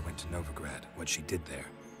Ciri went to Novigrad, what she did there.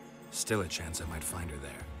 Still a chance I might find her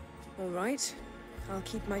there. All right. I'll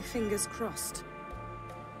keep my fingers crossed.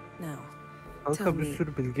 Now, Kanka bir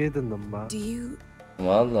sürü bilgi edindim ben. do you...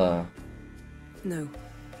 Valla. No,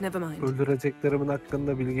 never mind. Öldüreceklerimin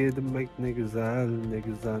hakkında bilgi edinmek ne güzel, ne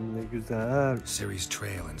güzel, ne güzel. Ciri's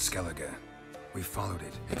trail in Skellige. We followed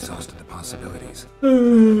it, exhausted the possibilities.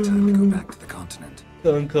 Time to go back to the continent.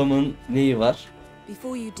 Kankamın neyi var?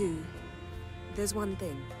 Before you do, there's one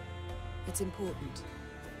thing. It's important.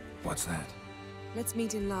 What's that? Let's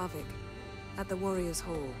meet in Larvik, at the Warriors'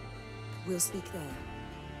 Hall. We'll speak there.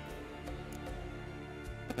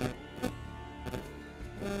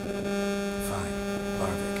 Fine.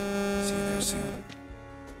 Larvik. See you there soon.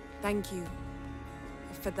 Thank you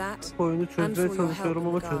for that. Oyunu and çözmeye for your help çalışıyorum in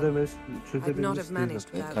ama the garden. I'd not çözebilmiş have değilim. managed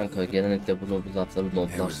without Kanka you. genellikle bunu bu lafları It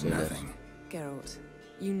notlar was söyler. nothing. Geralt,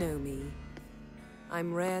 you know me.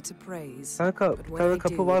 I'm rare to praise. Kanka but bir when tane I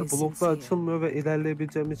kapı do, var, it is blokla sincere. açılmıyor ve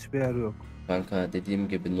ilerleyebileceğim hiçbir yer yok. Kanka dediğim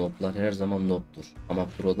gibi noblar her zaman nobdur. Ama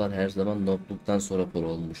prolar her zaman nobluktan sonra pro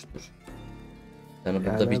olmuştur. Yani burada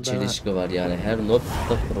Yani bir ben- çelişki var yani her nob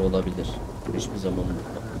da pro olabilir. Hiçbir zaman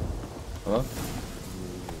unutma. Tamam.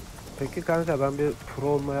 Peki kanka ben bir pro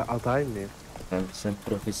olmaya aday mıyım? Kanka sen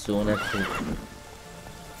profesyonel pro.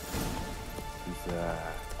 Güzel.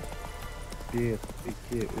 1, 2,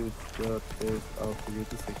 3, 4, 5, 6, 7,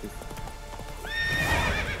 8.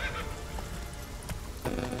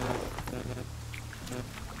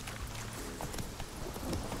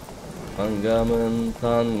 Tangamın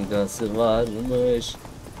tangası varmış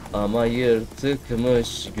ama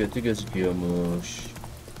yırtıkmış, götü gözüküyormuş.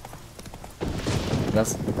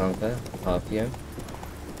 Nasıl kanka? Kafiyem.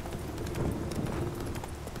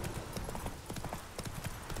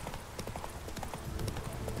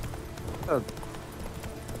 Evet.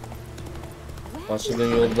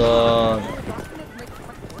 Açılın yoldan.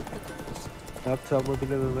 Ne yapacağımı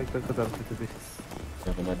bilememek ne kadar kötü bir his.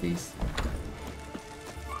 Yanıma değilsin.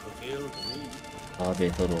 Daha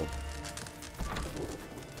beter ol.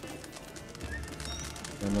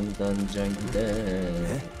 Yanımdan can gider.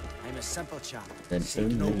 I'm a simple chap. Ben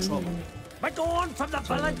Seek no ömür. trouble. But go on from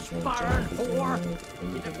the village, barn whore.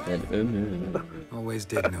 Ben ömür. Always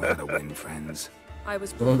did know how to win friends. I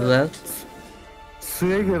was Ne oldu lan?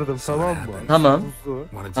 Suya girdim tamam mı? Tamam. Buzlu.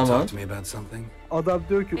 Wanted to Tamam. talk to me about something? Adam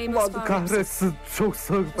diyor ki Amos ulan Farrell kahretsin çok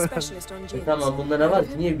soğuk a ben. specialist on gins. Tamam bunda ne var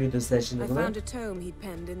ki? Niye büyüdün sen I şimdi buna? found a tome he'd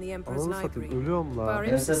penned in the Emperor's Ananı satayım library. ölüyorum lan. Bar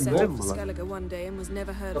Ya Imps sen set ne up mi for lan? Skellige one day and was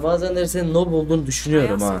never heard of. Bazenleri senin nob olduğunu I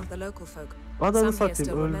düşünüyorum asked ha. some of the local folk. Ananı Some here satayım still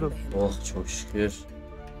remember öldüm. him. Oh çok şükür.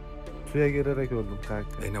 Suya girerek öldüm kanka.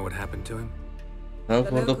 They know what happened to him? Kanka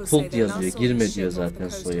The orada locals say pult they last yazıyor. saw the Girme ship diyor off the zaten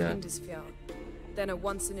coast of soya. Hindisfjord. Then a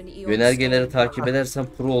once in an eon Yönergeleri storm. takip edersen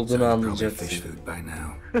pro olduğunu Probably anlayacaksın. fish food by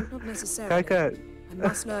now. Not necessarily. Kanka I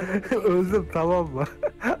must learn what became. öldüm tamam mı?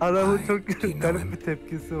 Adamın Ay, çok you know garip him. bir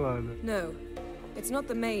tepkisi vardı. No, it's not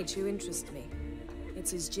the mage who interests me.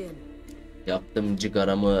 It's his gin. Yaptım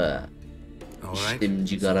cigaramı. All right. İçtim So what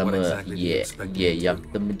cigaramı. exactly do you Ye expect ye me to do?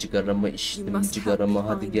 yaktım cigaramı. You İçtim must cigaramı. help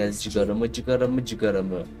me Hadi find gel this cigaramı cigaramı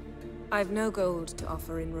cigaramı. I've no gold to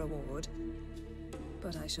offer in reward,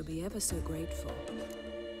 but I shall be ever so grateful.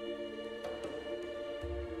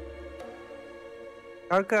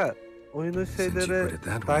 Kanka oyunun şeyleri put it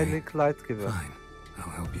that way. Dying Light gibi. Fine.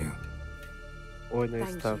 I'll help you. Oynayış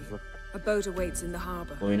Thank tarzı. you. A boat awaits in the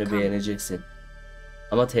harbor. Oyunu Come. beğeneceksin.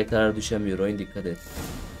 Ama tekrar düşemiyor. Oyun dikkat et.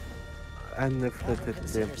 En nefret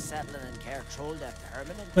ettiğim. Consider settling in Kertrolda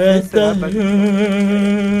permanent. Hayatta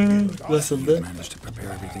You've nasıldı? managed to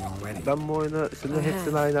prepare everything already. Ben bu oyunu şimdi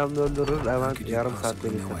hepsini aynı anda öldürür hemen How could you yarım saatte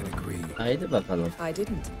possibly know bitiririm. I'd agree? Haydi bakalım. I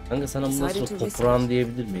didn't. Kanka sana bundan Decided sonra to listen. toprağın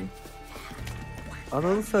diyebilir miyim?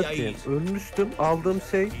 Ananı satayım. Ölmüştüm. Aldığım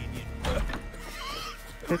şey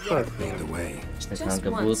tekrar. Lead the way. İşte Just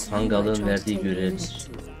kanka bu once, you might Tangal'ın try to verdiği take the görevdir.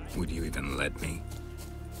 initiative. Would you even let me?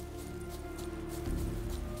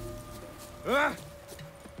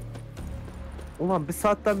 Ulan bir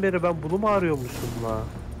saatten beri ben bunu mu arıyormuşum la?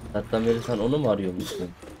 Hatta beri sen onu mu arıyormuşsun?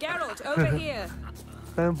 Geralt, over here.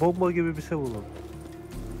 Ben bomba gibi bir şey buldum.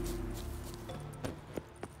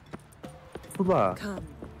 Ula. Come.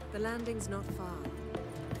 The landing's not far.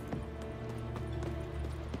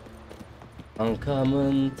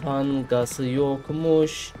 Kankamın tangası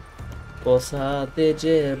yokmuş. O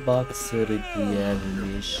sadece boxer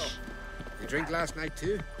giyermiş. You drink last night too?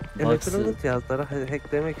 Boxer. Elektronik cihazları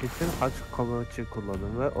hacklemek için açık komutçu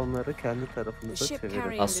kullanın ve onları kendi The tarafınıza ship çevirin.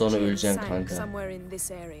 carrying Az the sonra gin öleceksin sank kanka. somewhere in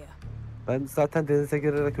this area. Ben zaten denize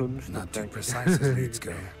girerek ölmüştüm. Not too precise as leads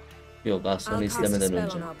go. Yok az sonra istemeden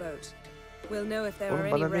önce.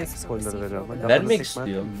 Oğlum bana niye spoiler veriyor? Vermek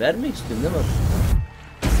istiyorum. Vermek istiyorum değil mi?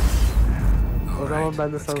 O zaman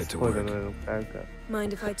ben de sana spoiler veririm kanka.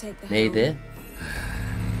 Mind if I take the Neydi?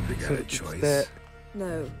 İşte No.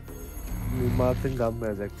 Martin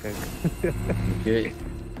ganmayacak kanka. Çünkü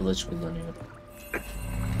kılıç kullanıyor.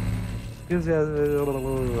 Güzel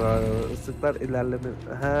ışıklar ilerleme.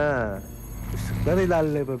 Ha. Işıklar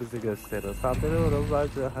ilerlememizi gösteriyor. Saldırıyorum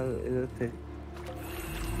sadece evet.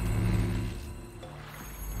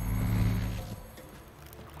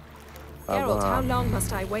 Geralt, how long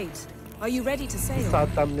must I wait? Are you ready to Bir sail?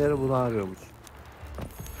 saatten beri bunu arıyormuş.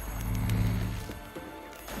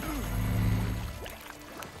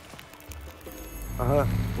 Aha,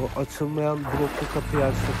 o açılmayan bloklu kapıyı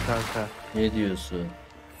açtık kanka. Ne diyorsun?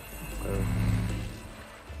 Evet.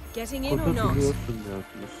 Getting in Kodu or not? biliyorsun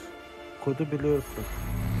diyorsunuz. Kodu biliyorsun.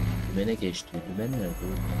 Dümene geçti. Dümen nerede?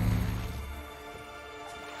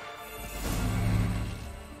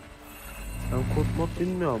 Ben kod mod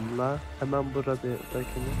bilmiyorum la. Hemen buradakini.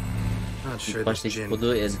 İlk baştaki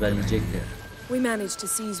kodu ezberleyecekti. We managed to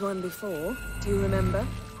seize one before. Do you remember?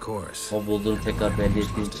 Of course. O bulduğunu tekrar belli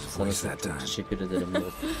ettiğin için sana çok teşekkür ederim.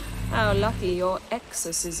 How lucky your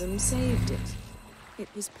exorcism saved it. It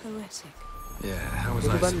was poetic.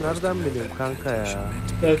 Bunu ben nereden bileyim kanka ya?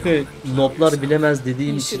 Kanka notlar bilemez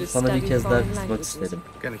dediğim için sana bir kez daha kızmak isterim.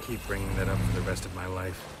 Gonna keep bringing that up for the rest of my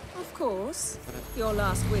life. Of course. Your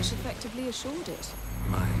last wish effectively assured it.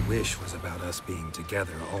 My wish was about us being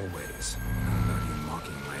together always, not about you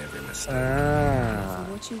mocking my every mistake.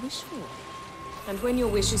 For what you wish for. And when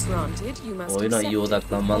your wish is granted, you must Oyuna accept iyi it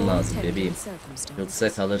odaklanman with all lazım intended bebeğim. circumstances. Yoksa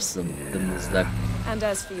kalırsın dımdızlak. And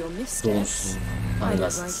as for your missteps, Donsuz, I don't rightly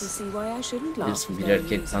kangasız. see why I shouldn't laugh. Bilirsin bir very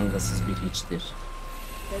erkek easy. kangasız bir hiçtir.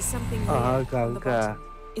 There's something here Aha on the bottom. kanka.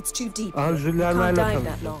 It's too deep. Aha You Julian'la can't dive that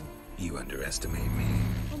tanıştım. long. You underestimate me.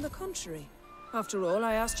 On the contrary. After all,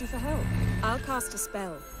 I asked you for help. I'll cast a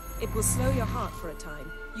spell. It will slow your heart for a time.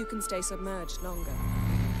 You can stay submerged longer.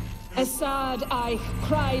 Assad I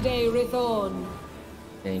Criede Rithorn.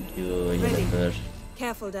 Thank you Yennefer.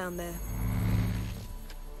 Careful down there.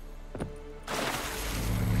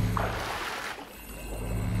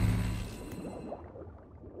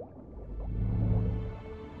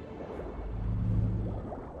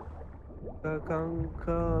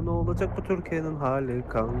 Kanka ne olacak bu Türkiye'nin hali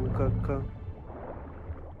kanka.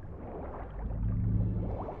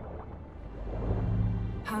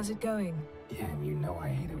 How's it going? Yeah, and you know I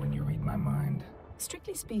hate it when you read my mind.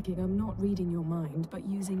 Strictly speaking, I'm not reading your mind, but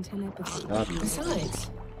using telepathy.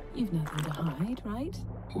 Besides, you've nothing to hide, right?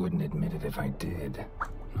 Wouldn't admit it if I did.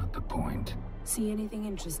 Not the point. See anything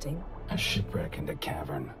interesting? A shipwreck in a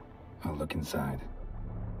cavern. I'll look inside.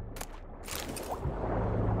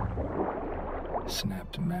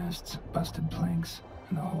 Snapped masts, busted planks,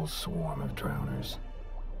 and a whole swarm of drowners.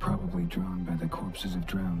 Probably drawn by the corpses of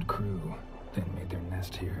drowned crew, then made their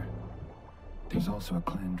nest here. There's also a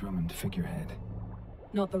Clan Drummond figurehead.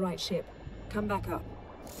 Not the right ship. Come back up.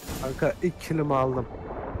 Kanka ilk kilimi aldım.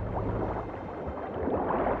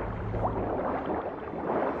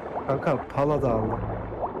 Kanka pala da aldım.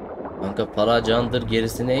 Kanka para candır,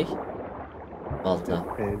 gerisi ne? Balta.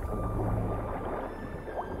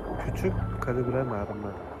 Küçük kalibre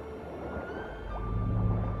mermi.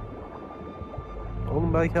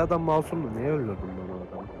 Oğlum belki adam masumdu. Niye öldürdün ben o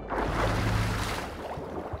adamı?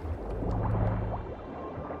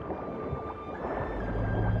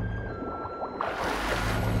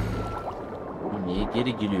 Niye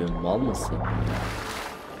geri giriyorsun? Mal mısın?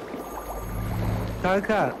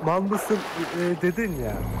 Kanka mal mısın dedin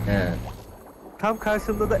ya. He. Tam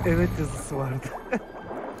karşımda da evet yazısı vardı.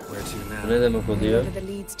 Bu ne demek oluyor? Wherever the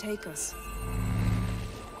leads take us.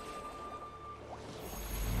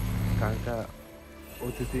 Kanka o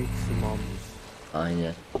dediğin kişi malmış.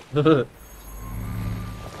 Aynen.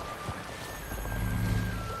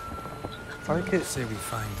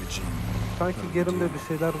 Sanki gerimde bir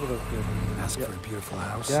şeyler bırakıyorum.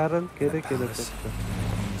 Yarın geri geleceksin.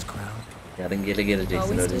 Yarın geri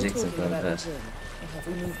geleceksin, öleceksin kanka.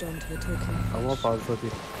 Ama fazla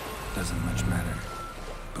değil. Doesn't much matter.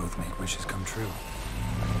 Both make wishes come true.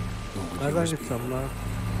 Nereden gitsem lan?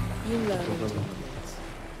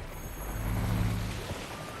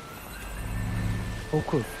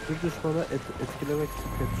 Fokus. Bir düşmanı etkilemek için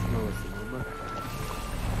tek tuşuna basın.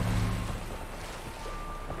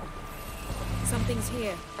 Something's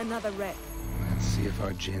here. Another wreck. Let's see if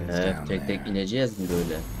our gin's down Tek there. tek ineceğiz mi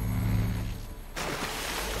böyle?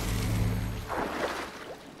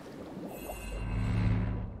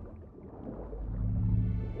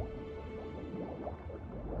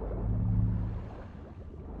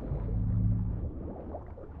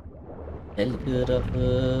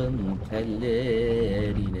 Telgrafın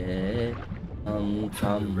tellerine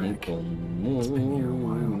tam konmuş.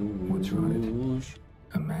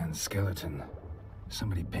 A man's skeleton.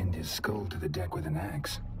 Somebody pinned his skull to the deck with an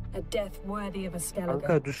axe. A death worthy of a skeleton.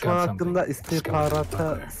 Kanka düşman hakkında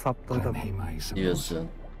istihbarata saptadım. Diyorsun.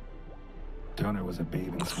 Donner was a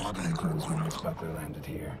babe in swaddling clothes when this buckler landed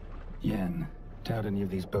here. Yen, doubt any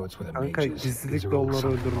of these boats were the Kanka mages. gizlilikle onları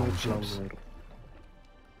öldürmeyi planlıyorum.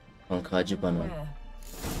 Kanka acı bana.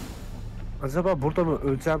 Acaba burada mı?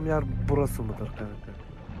 Öleceğim yer burası mıdır kanka?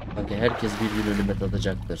 Kanka herkes bir gün ölüme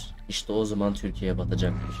tadacaktır. İşte o zaman Türkiye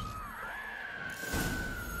batacaktır.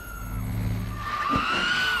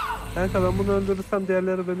 Kanka ben bunu öldürürsem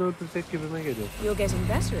diğerleri beni öldürecek gibime geliyor. You're getting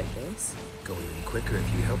better at this. Go even quicker if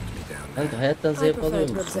you helped me down there. Kanka hayattan I zevk prefer alıyor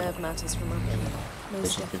to musun? observe matters from up here. Most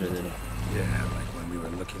Teşekkür definitely. ederim. Yeah, like when we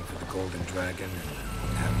were looking for the golden dragon and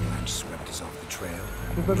an avalanche swept us off the trail.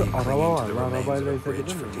 Burada bir Me araba clinging var to the lan, remains arabayla of a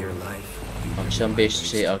bridge izleyebilir for dear miyim? life.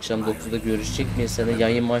 Akşam 9'da görüşecek miyiz? Sana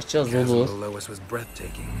yayın mı açacağız? Olur. Castle below us was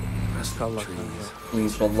breathtaking. Rustling trees.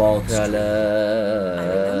 İnşallah Teala.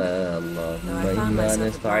 Now I Allahümme found inna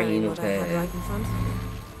myself admiring what I had nesta'inuke. right in front of me.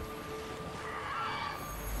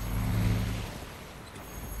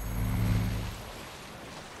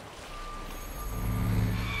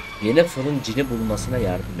 Yennefer'ın cini bulmasına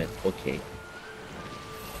yardım et. Okey.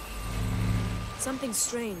 Something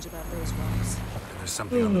strange about those rocks. There's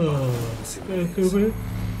something on the bottom. We'll see what it is.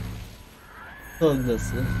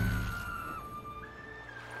 Nasıl?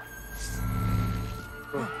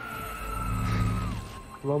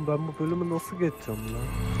 Ulan ben bu bölümü nasıl geçeceğim lan?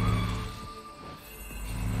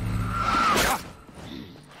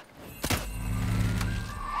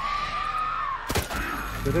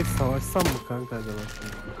 Direkt savaşsam mı kanka acaba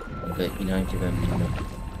şimdi? Kanka inan ki ben bilmem.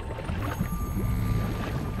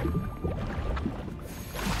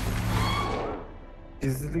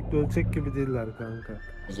 Gizlilikle ölecek gibi değiller kanka.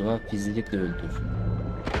 O zaman fizilikle öldür.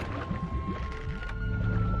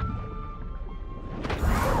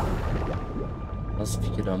 Nasıl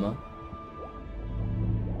fikir ama?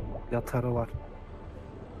 Yatarı var.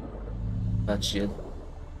 Kaç yıl?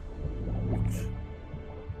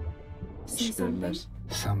 3. Hiç görmez.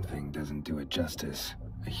 Something doesn't do it justice.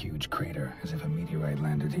 A huge crater, as if a meteorite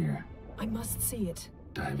landed here. I must see it.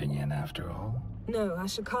 Diving in after all? No, I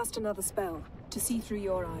shall cast another spell to see through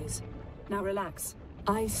your eyes. Now relax.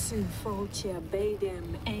 I su foltje bedem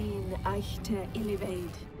ein eichte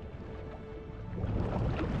iliveid.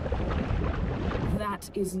 That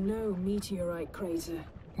is no meteorite crater.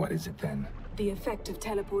 What is it then? The effect of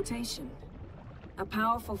teleportation. A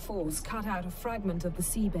powerful force cut out a fragment of the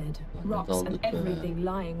seabed, rocks and everything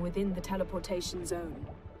lying within the teleportation zone.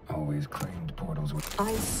 Always claimed portals were...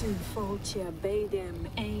 I su foltje bedem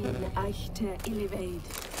ein eichte iliveid.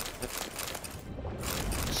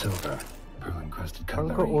 Silver, pearl-encrusted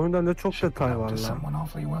Kanka cutlery. oyunda ne çok detay var To lan. someone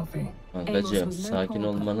awfully wealthy. Kankacığım sakin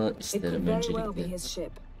olmanı It isterim could very well be öncelikle. his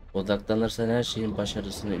ship. Odaklanırsan her şeyin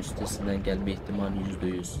başarısına üstesinden gelme ihtimali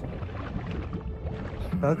 %100.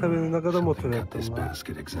 Kanka beni ne kadar motive Cut this ettin lan.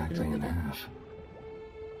 basket exactly in half.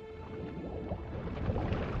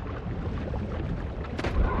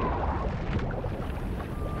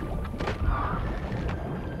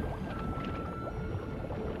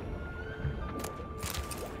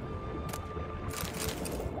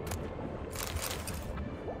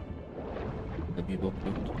 Bir bok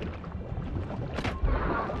yoktu.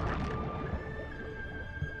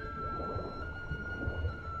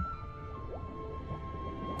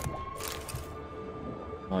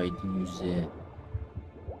 Haydi müziğe.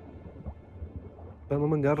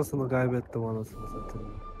 Canımın yarısını kaybettim anasını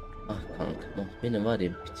satayım. Ah kankam ah beni var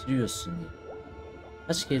ya bitiriyorsun ya.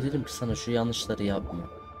 Kaç kere dedim ki sana şu yanlışları yapma.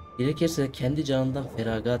 Gerekirse kendi canından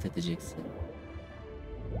feragat edeceksin.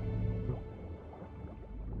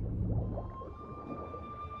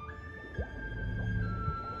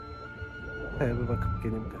 Bir bakıp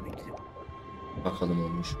geleyim kanki. Bakalım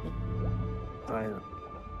olmuş mu? Aynen.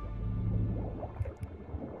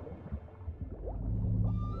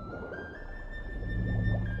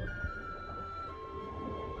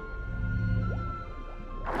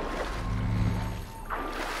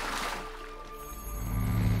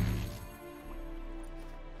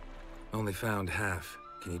 Only found half.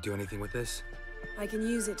 Can you do anything with this? I can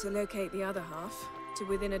use it to locate the other half, to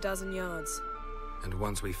within a dozen yards. And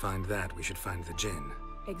once we find that, we should find the gin.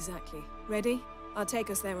 Exactly. Ready? I'll take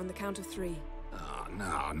us there on the count of 3. Oh,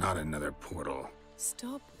 no, not another portal.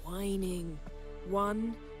 Stop whining.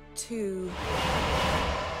 1, 2...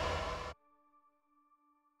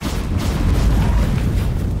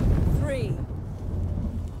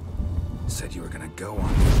 Said you were gonna go on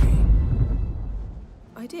with me.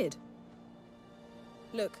 I did.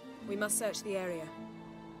 Look, we must search the area.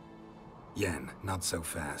 Yen, not so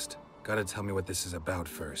fast. Gotta tell me what this is about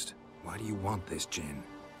first. Why do you want this djinn?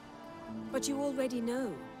 But you already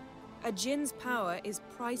know. A djinn's power is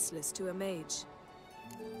priceless to a mage.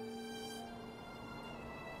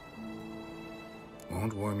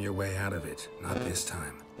 Won't worm your way out of it. Not this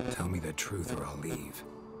time. Tell me the truth or I'll leave.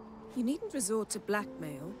 You needn't resort to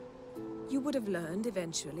blackmail. You would have learned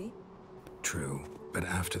eventually. True, but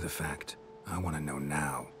after the fact. I want to know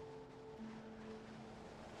now.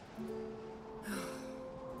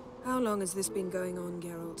 How long has this been going on,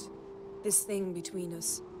 Geralt? This thing between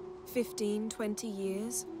us? 15, 20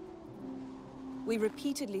 years? We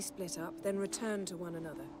repeatedly split up, then returned to one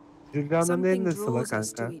another. Something draws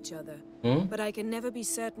us to each other, but I can never be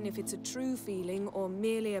certain if it's a true feeling or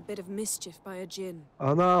merely a bit of mischief by a djinn.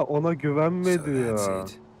 Ana ona güvenme diyor. So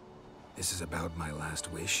that's it. This is about my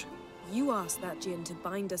last wish. You asked that djinn to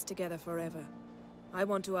bind us together forever. I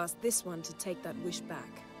want to ask this one to take that wish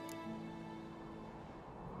back.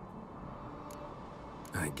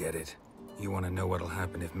 I get it. You want to know what'll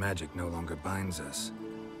happen if magic no longer binds us.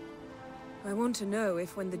 I want to know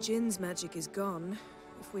if when the djinn's magic is gone,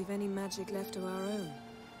 if we've any magic left of our own.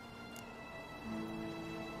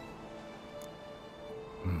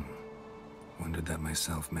 Wondered that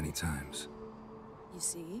myself many times. You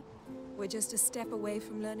see, we're just a step away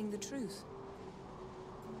from learning the truth.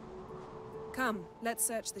 Come, let's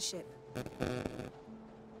search the ship.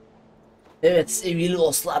 Evet sevgili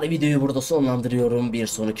dostlar, videoyu burada sonlandırıyorum. Bir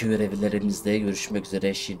sonraki görevlerimizde görüşmek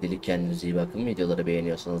üzere. Şimdilik kendinize iyi bakın. Videoları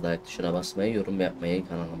beğeniyorsanız like tuşuna basmayı, yorum yapmayı,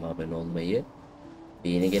 kanalıma abone olmayı ve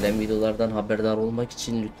yeni gelen videolardan haberdar olmak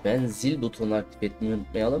için lütfen zil butonunu aktif etmeyi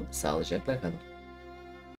unutmayalım. Sağlıcakla kalın.